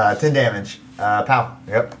right. 10 damage. Pow.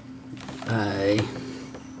 Yep. I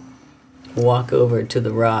walk over to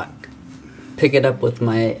the rock, pick it up with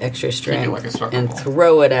my extra strength, like a soccer and ball.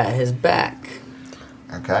 throw it at his back.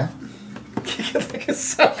 Okay. Kick it like a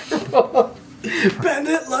soccer ball. Bend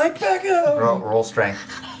it like Beckham. Roll strength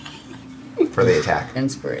for the attack.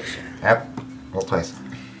 Inspiration. Yep. Roll twice.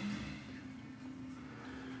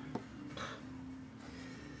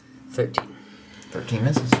 13. 13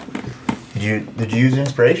 misses. Did you use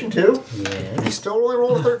inspiration too? You Yes. still only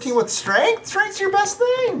rolled a 13 with strength? Strength's your best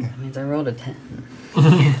thing. That means I rolled a 10.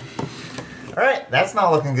 Alright, that's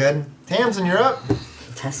not looking good. Tamsin, you're up.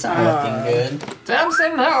 That's not looking good.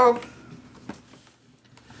 Samson, help.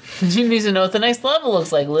 You need to know what the next level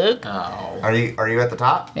looks like, Luke. Oh. Are you at the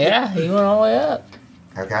top? Yeah, you went all the way up.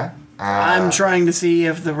 Okay. I'm trying to see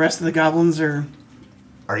if the rest of the goblins are.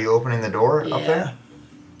 Are you opening the door up there?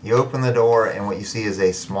 You open the door, and what you see is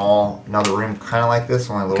another room kind of like this,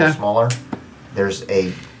 only a little Okay. smaller. There's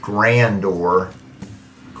a grand door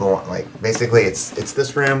going, basically it's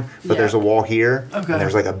this room, but Yeah. there's a wall here, Okay. and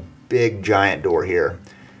there's like a big giant door here.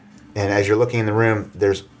 And as you're looking in the room,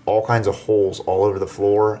 there's all kinds of holes all over the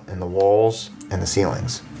floor and the walls and the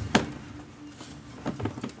ceilings.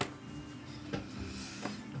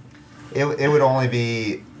 It would only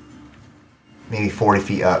be maybe 40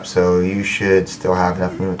 feet up, so you should still have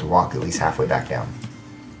enough movement to walk at least halfway back down.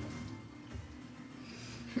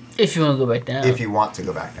 If you want to go back down. If you want to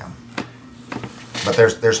go back down. But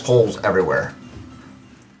there's holes everywhere.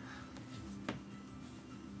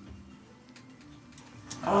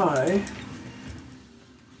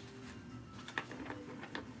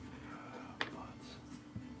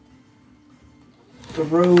 The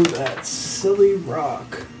road at Silly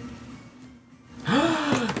Rock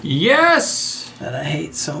Yes. that I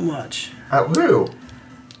hate so much. Who?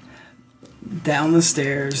 Down the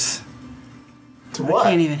stairs. To I what?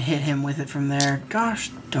 can't even hit him with it from there. Gosh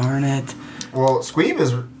darn it. Well, Squeeb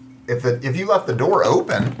is. If you left the door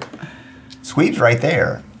open, Squeeb's right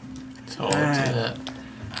there. So I'll do that.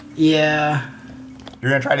 Yeah.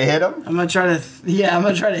 You're gonna try to hit him? I'm gonna try to. I'm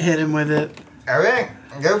gonna try to hit him with it. Okay,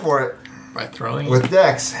 go for it. By throwing. With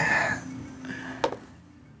Dex. That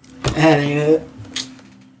ain't it.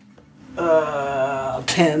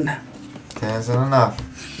 10. 10 isn't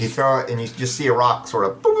enough. You throw it, and you just see a rock sort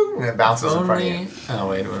of boom, and it bounces in front of you. Oh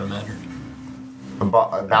wait, it wouldn't matter.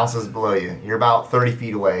 It bounces below you. You're about 30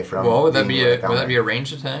 feet away from. Well, would that being be right a down would that there. be a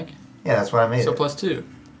ranged attack? Yeah, that's what I made. So it. +2,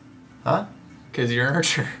 Huh? because you're an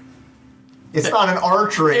archer. It's not an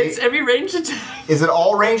archery. It's every ranged attack. Is it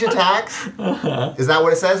all range attacks? Is that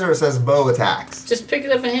what it says, or it says bow attacks? Just pick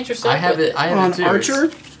it up and hit yourself. I have with it. I have On it too.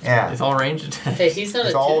 Archer? Yeah. It's all ranged attacks. Hey, he's not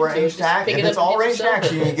It's a all dude, so range just attack. pick If it it's up and all hit range yourself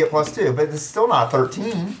attack, with you it. get +2, but it's still not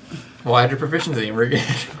 13. Well, I had your proficiency. And we're good.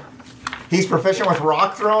 He's proficient with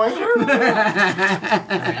rock throwing.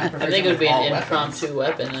 I think it would be an impromptu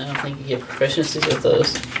weapon. I don't think you get proficiencies with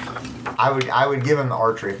those. I would give him the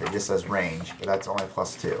archery if it just says range, but that's only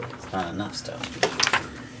 +2. It's not enough still.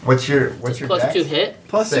 What's your Plus dex? 2 hit.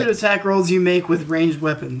 Plus 2 to 6. attack rolls you make with ranged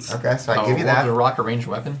weapons. Okay, so I give you that. The rock a ranged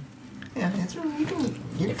weapon? Yeah, you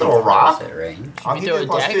can If throw a rock. At range. I'll You give throw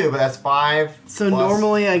you a a +2, dagger? but that's 5. So plus-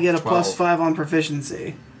 normally I get a 12. +5 on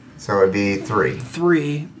proficiency. So it'd be 3,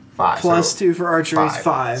 3 5. plus so 2 for archery is 5,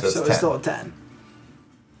 5, so it's so 10. it's still a 10.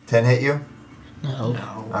 10 hit you? No.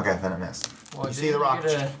 Okay, then it missed. Well, You see the rock?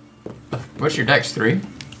 What's your dex? 3?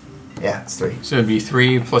 Yeah, it's 3. So it'd be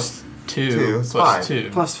 3 plus 2 2 is plus 5. 2.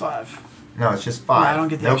 Plus 5. No, it's just 5. No, I don't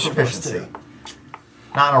get the no extra plus proficiency. 2.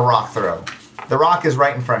 Not a rock throw. The rock is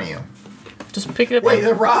right in front of you. Just pick it up. Wait,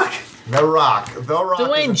 the rock? The rock. The rock.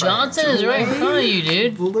 Dwayne is Johnson is right in front of you,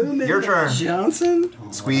 dude. Bloomin' Your turn. Johnson?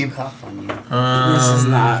 Squeeb. Cough on you. This is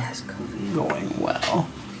not Yes, Kofi. going well.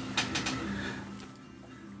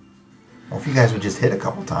 Well, if you guys would just hit a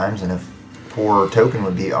couple times, and if poor Token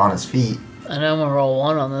would be on his feet. I know I'm gonna roll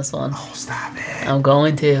 1 on this one. Oh, stop it. I'm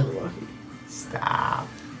going to. Stop.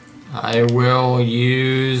 I will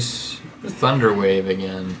use the Thunder Wave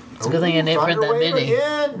again. It's a good thing I didn't print that Thunder Wave many.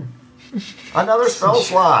 Again. Another spell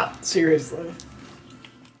slot. Seriously.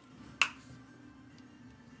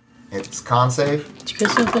 It's con save. Do you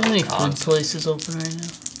guys know if there's any food places open right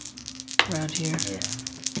now? Around here? Yeah.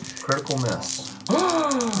 Critical miss.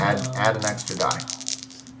 add an extra die.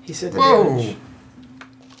 He said, Whoa!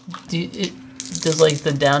 Does like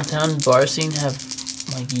the downtown bar scene have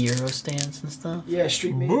like Euro stands and stuff? Yeah,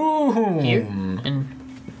 street meat. Here? Boom! And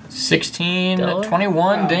 16, Dollar?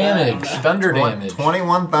 21 damage. Thunder damage.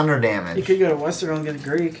 21 thunder You damage. could go to Western and get a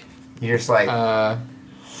Greek. You're just like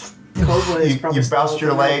Coldplay is you probably still bounce open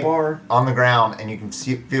your at a leg bar. on the ground, and you can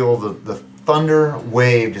feel the thunder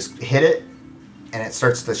wave just hit it, and it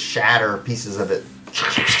starts to shatter pieces of it,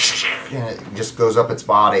 and it just goes up its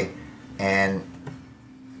body, and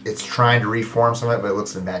it's trying to reform some of it, but it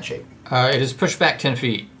looks in bad shape. It is pushed back 10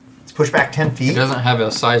 feet. It's pushed back 10 It feet. doesn't have a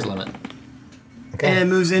size limit. Okay. And it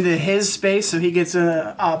moves into his space, so he gets an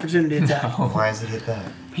opportunity attack. Why does it hit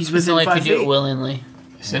that? He's it's within only if 5 you do it feet. willingly.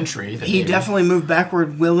 Sentry. that He maybe. definitely moved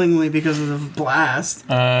backward willingly because of the blast.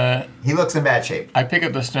 He looks in bad shape. I pick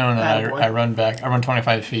up the stone and Attaboy. I run back. I run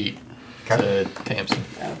 25 feet Okay. to Tamsin.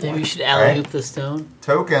 Maybe you should alley oop the stone.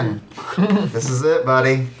 Token. This is it,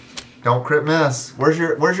 buddy. Don't crit miss. Where's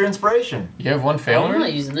your inspiration? You have one I'm failure?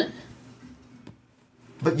 not using it.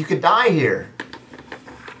 But you could die here.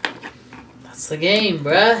 That's the game,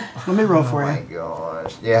 bruh. Let me roll for Oh my you.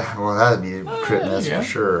 gosh. Yeah, well, that'd be a crit miss yeah. for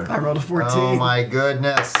sure. I rolled a 14. Oh my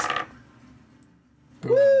goodness.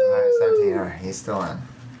 Alright, 17. Alright, he's still in.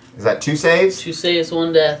 Is that 2 saves? 2 saves,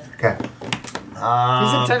 1 death. Okay.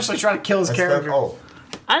 He's intentionally trying to kill his let's character. Oh,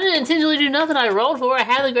 I didn't intentionally do nothing. I rolled for it. I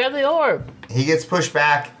had to grab the orb. he gets pushed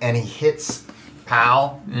back and he hits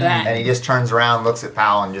Pal, That. and he just turns around, looks at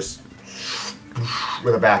Pal, and just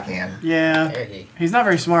with a backhand. Yeah. There he. He's not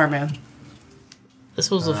very smart, man. This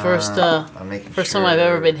was the first I'm making first sure. time I've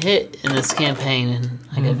ever been hit in this campaign, and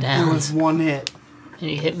I got It down. was 1 hit. And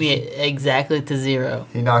you hit me exactly to 0.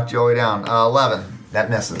 He knocked you all the way down. 11. That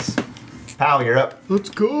misses. Pal, you're up. Let's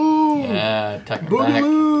go. Yeah, attack him back.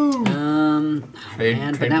 Boogaloo. Trade,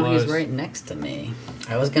 Man, but trade now blows. he's right next to me.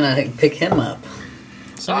 I was gonna pick him up.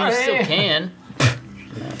 So I mean, you still Sorry. can.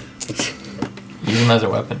 Use him as a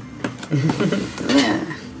weapon.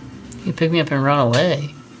 You pick me up and run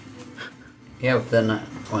away. Yeah, but then,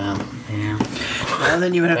 well, yeah. Well,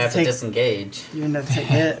 then you would I have have to to take. disengage. You would have to take a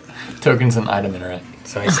hit. Tokens and item interact.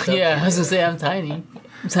 So I still Yeah, I was gonna say I'm tiny.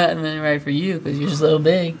 It's not even right for you because you're so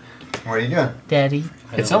big, What are you doing? Daddy.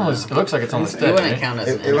 It's almost. It looks like it's almost It dead. wouldn't Right? count as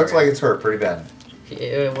an It looks like interact. it's hurt pretty bad.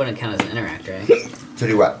 It wouldn't count as an interact, right? To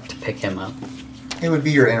do what? To pick him up. It would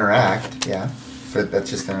be your interact, yeah. But that's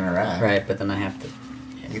just an interact. Right, but then I have to.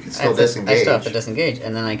 You can I still have to- disengage. I still have to disengage,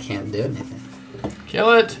 and then I can't do anything.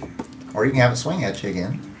 Kill it. Or you can have it swing at you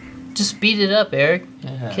again. Just beat it up, Eric.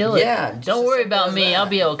 Yeah. Kill it. Yeah, just Don't as worry simple about as me. that. I'll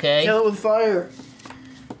be okay. Kill it with fire.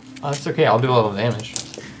 Oh, it's okay. I'll do a little damage.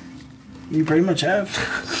 You pretty much have.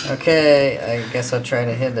 Okay, I guess I'll try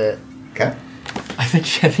to hit it. Okay. I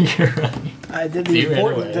think you're right. I did the You ran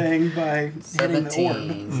important away. thing by hitting the orb.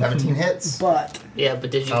 17. 17 hits. But Yeah,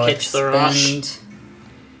 but did you I'll catch the rock?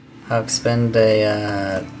 expend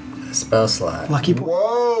a spell slot. lucky point.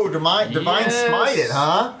 Whoa, divine Yes. smite it,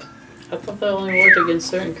 huh? I thought that only worked against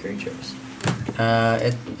certain creatures.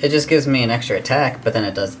 It just gives me an extra attack, but then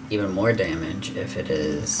it does even more damage if it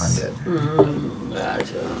is. Undead.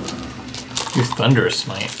 Gotcha. Do thunderous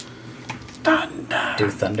smite. Do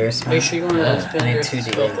thunder smite. Make sure you want to I spend need your 2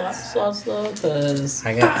 spell d8s. slots though, because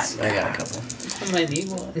I got a couple. I might need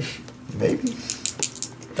one. Maybe.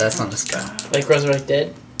 That's not a spell. Like Resurrect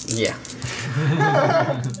Dead. Yeah.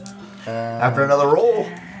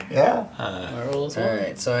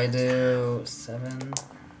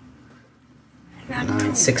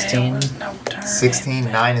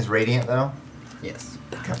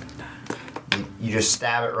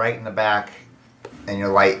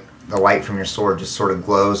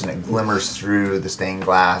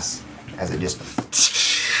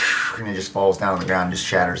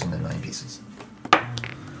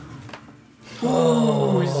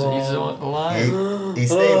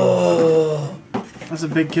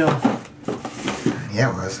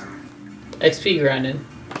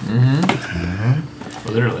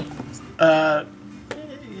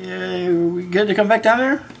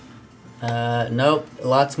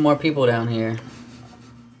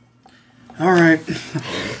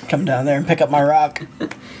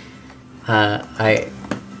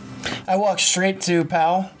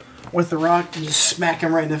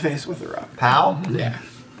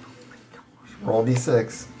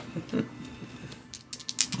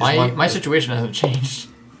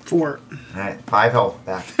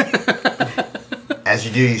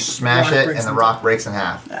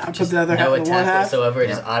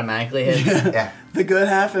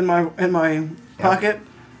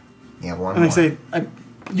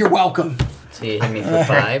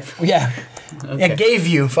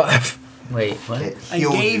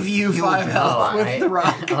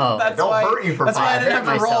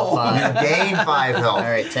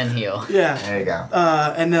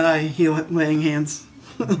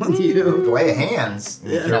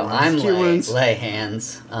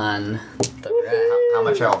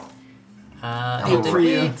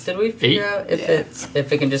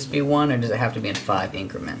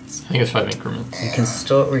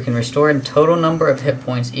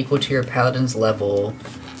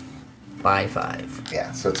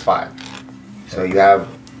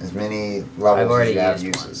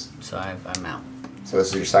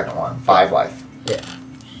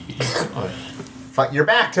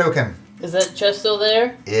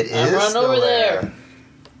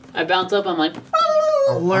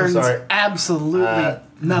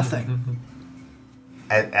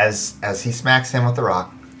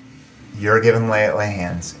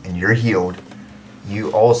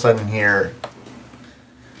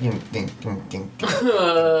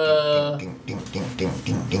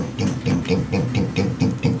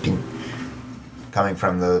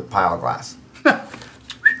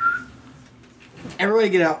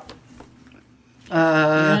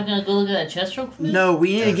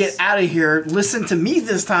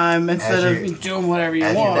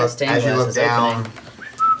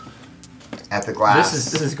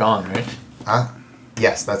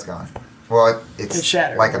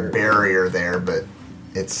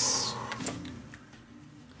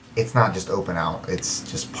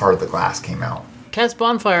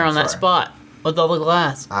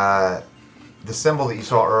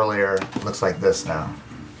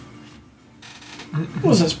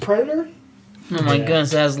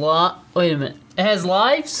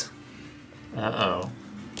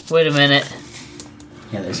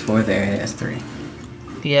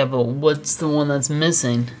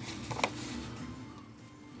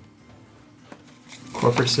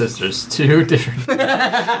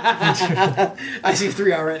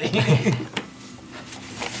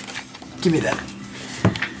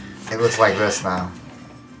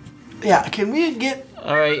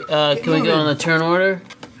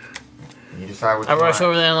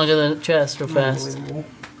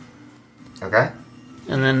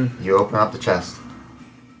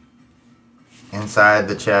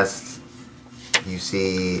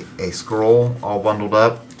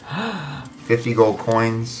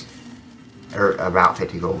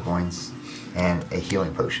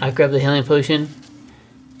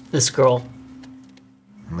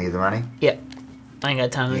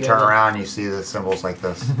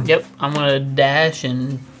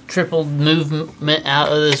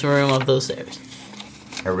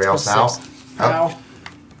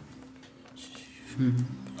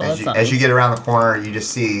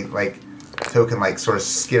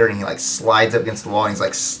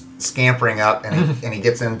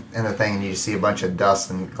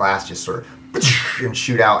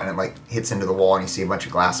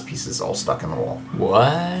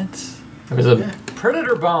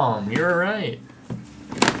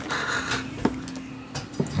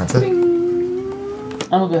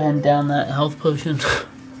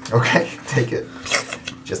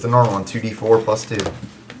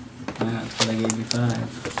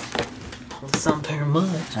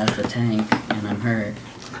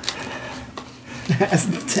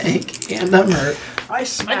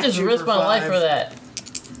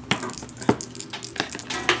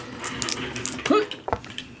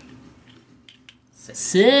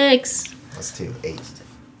 6. Plus 2, 8.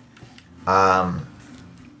 Wow.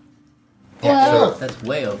 So, That's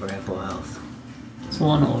way over full health. It's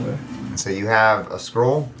 1 over. so you have a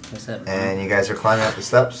scroll, What's that? and you guys are climbing up the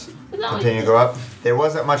steps. Continue to go up. There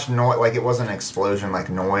wasn't much noise, like it wasn't an explosion like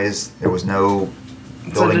noise. There was no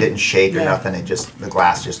building didn't shake or yeah. nothing. It just the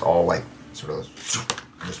glass just all like sort of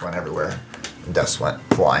just went everywhere. And dust went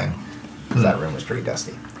flying. 'Cause that room was pretty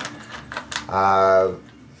dusty.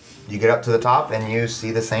 You get up to the top and you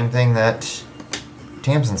see the same thing that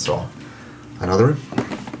Tamsin saw. Another room.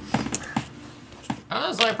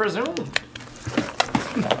 As I presumed.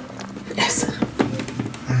 Yes.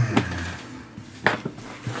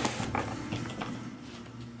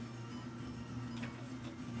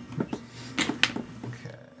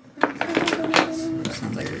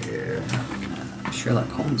 Sounds like Sherlock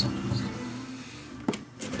Holmes almost.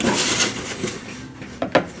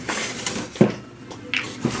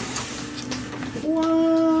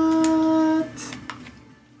 What?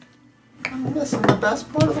 I'm missing the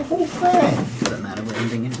best part of the whole thing. Doesn't matter, we're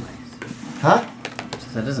ending anyways. Huh?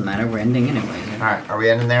 So that doesn't matter, we're ending anyways. Alright, are we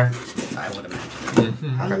ending there? I would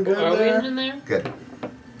imagine. I'm good Are we there. in there? Good.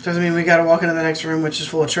 Doesn't mean we gotta walk into the next room, which is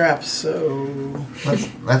full of traps. So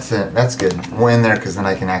That's it. That's good. We'll end there because then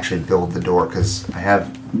I can actually build the door because I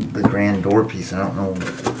have the grand door piece. I don't know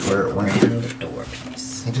where it went. Grand door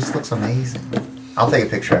piece. It just looks amazing. I'll take a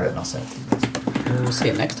picture of it and I'll send it to you guys. We'll see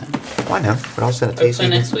it next time. Why not? But I'll send it to you so Okay,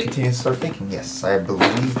 you can next week? continue to start thinking. Yes, I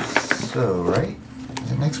believe so, right?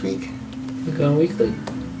 Is it next week? We're going weekly.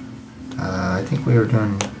 I think we were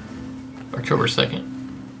doing October 2nd.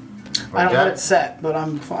 I don't have it set, but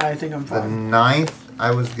I think I'm The fine. 9th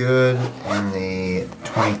I was good and the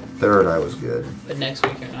 23rd I was good. But next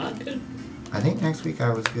week you're not good. I think next week I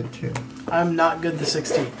was good too. I'm not good the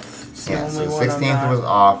 16th. It's the Yeah, so only the one I'm 16th not. was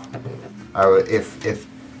off. If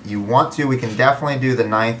you want to, we can definitely do the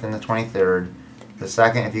 9th and the 23rd. The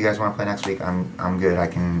 2nd, if you guys want to play next week, I'm good. I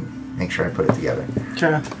can make sure I put it together.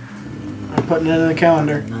 Okay. I'm putting it in the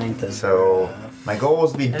calendar. 9th is. So my goal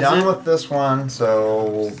is to be Is done it? with this one, so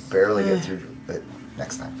we'll barely get through it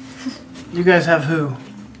next time. You guys have who?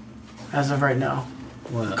 As of right now.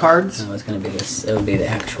 Well, Cards? No, it's gonna be this. It would be the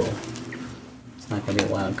actual. It's not gonna be a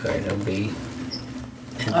wild card. It'll be.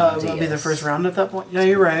 It'll be the first round at that point. Yeah,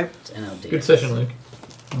 you're right. It's NLDS. Good session, Luke.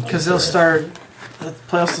 Because they'll start. The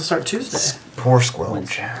playoffs will start Tuesday. Poor Squelch.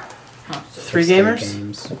 Wednesday. Three It's gamers?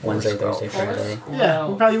 games. Wednesday, Thursday, Friday. Yeah,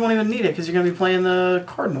 you probably won't even need it because you're gonna be playing the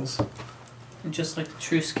Cardinals. Just like the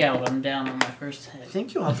true scout, I'm down on my first I hit.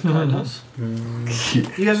 think you'll have the Cardinals.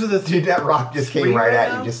 You guys are the Dude, that rock just came Three right right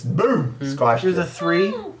at now? you. Just boom! Squashed You're the it.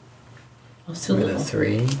 3. I'm still We're the little.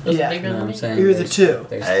 3. Was Yeah. it bigger No, than I'm me? saying You're the there's- 2.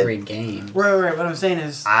 There's I- 3 games. Right. What I'm saying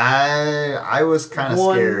is, I was kind of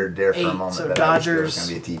 1, scared there for 8, a moment so that Dodgers- I was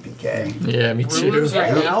going to be a TPK. Yeah, me too. Brewers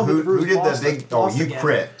right now, but the Who Brewers did the lost big? Oh, lost you again.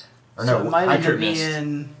 crit. Or So no, it might I end up crit missed.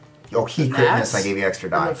 being Oh, he the crit Nats missed. I gave you extra or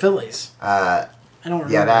the die. Phillies. Uh, I don't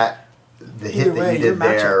remember. yeah, the hit Either that way, you your did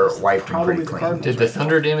there matchup is wiped him probably pretty the clean. Cardinals. Did the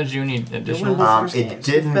thunder damage you need additional? both first It games.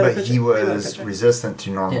 didn't, Better but he pitcher. Better was pitcher. resistant to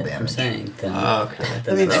normal Yeah, I'm damage. saying. Then, Oh, okay.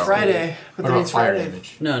 That means So- Friday. But What that about means fire Friday.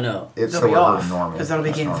 damage? No. It's They'll so be we're off normal. because that'll be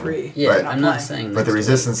That's game normal. 3. Yeah, But- I'm not not playing. saying. But the next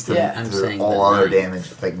resistance to, Yeah. I'm to saying all the other ninth.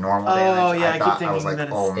 damage, like normal Oh, damage, yeah, I keep I was thinking like, that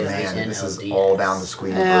it's- oh it's man, the this is NLDS. all down to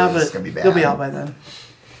squeeze. Yeah, this is but gonna be bad. they'll be out by then.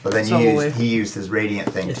 But then So will he used his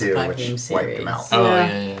radiant thing It's too, a which 5-game wiped him series. out. Oh,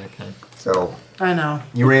 Yeah. yeah, okay. So I know.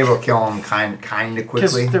 you were able to kill him kind of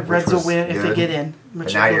Because quickly. the which Reds will was win if they good. get in. But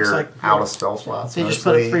Which now it looks you're like out of spell slots. they just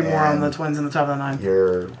put mostly, 3 more on and the Twins in the top of the 9.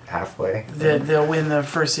 You're halfway. They'll win the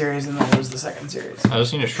first series and they'll lose the second series. I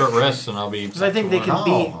just need a short rest and I'll be. Because I think they can Oh,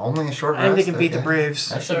 beat. only a short I think they rest? can beat the Okay. Braves.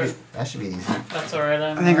 That should be easy. That's alright.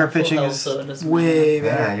 I think our pitching is way Yeah,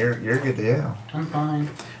 better. you're good to go. I'm fine.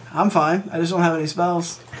 I'm fine. I just don't have any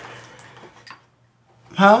spells.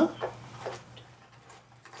 Huh?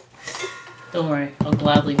 Don't worry. I'll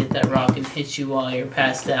gladly get that rock and hit you while you're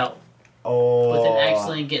passed out. Oh. But then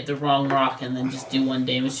accidentally get the wrong rock and then just do 1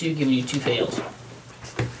 damage to you, giving you 2 fails.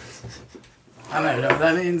 I don't know what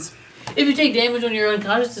that means. If you take damage when you're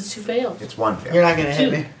unconscious, it's 2 fails. It's one fail. You're not gonna hit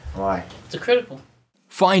 2. me. Why? It's a critical.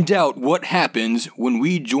 Find out what happens when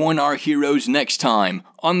we join our heroes next time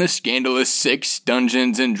on the Scandalous 6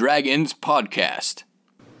 Dungeons and Dragons podcast.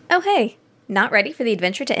 Oh hey, not ready for the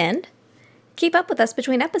adventure to end? Keep up with us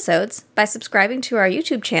between episodes by subscribing to our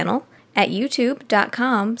YouTube channel at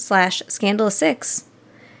youtube.com/scandalous6.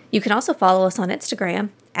 You can also follow us on Instagram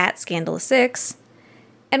at scandalous6.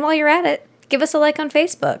 And while you're at it, give us a like on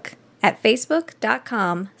Facebook at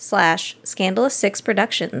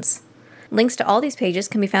facebook.com/scandalous6productions. Links to all these pages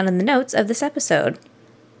can be found in the notes of this episode.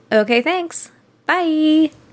 Okay, thanks. Bye!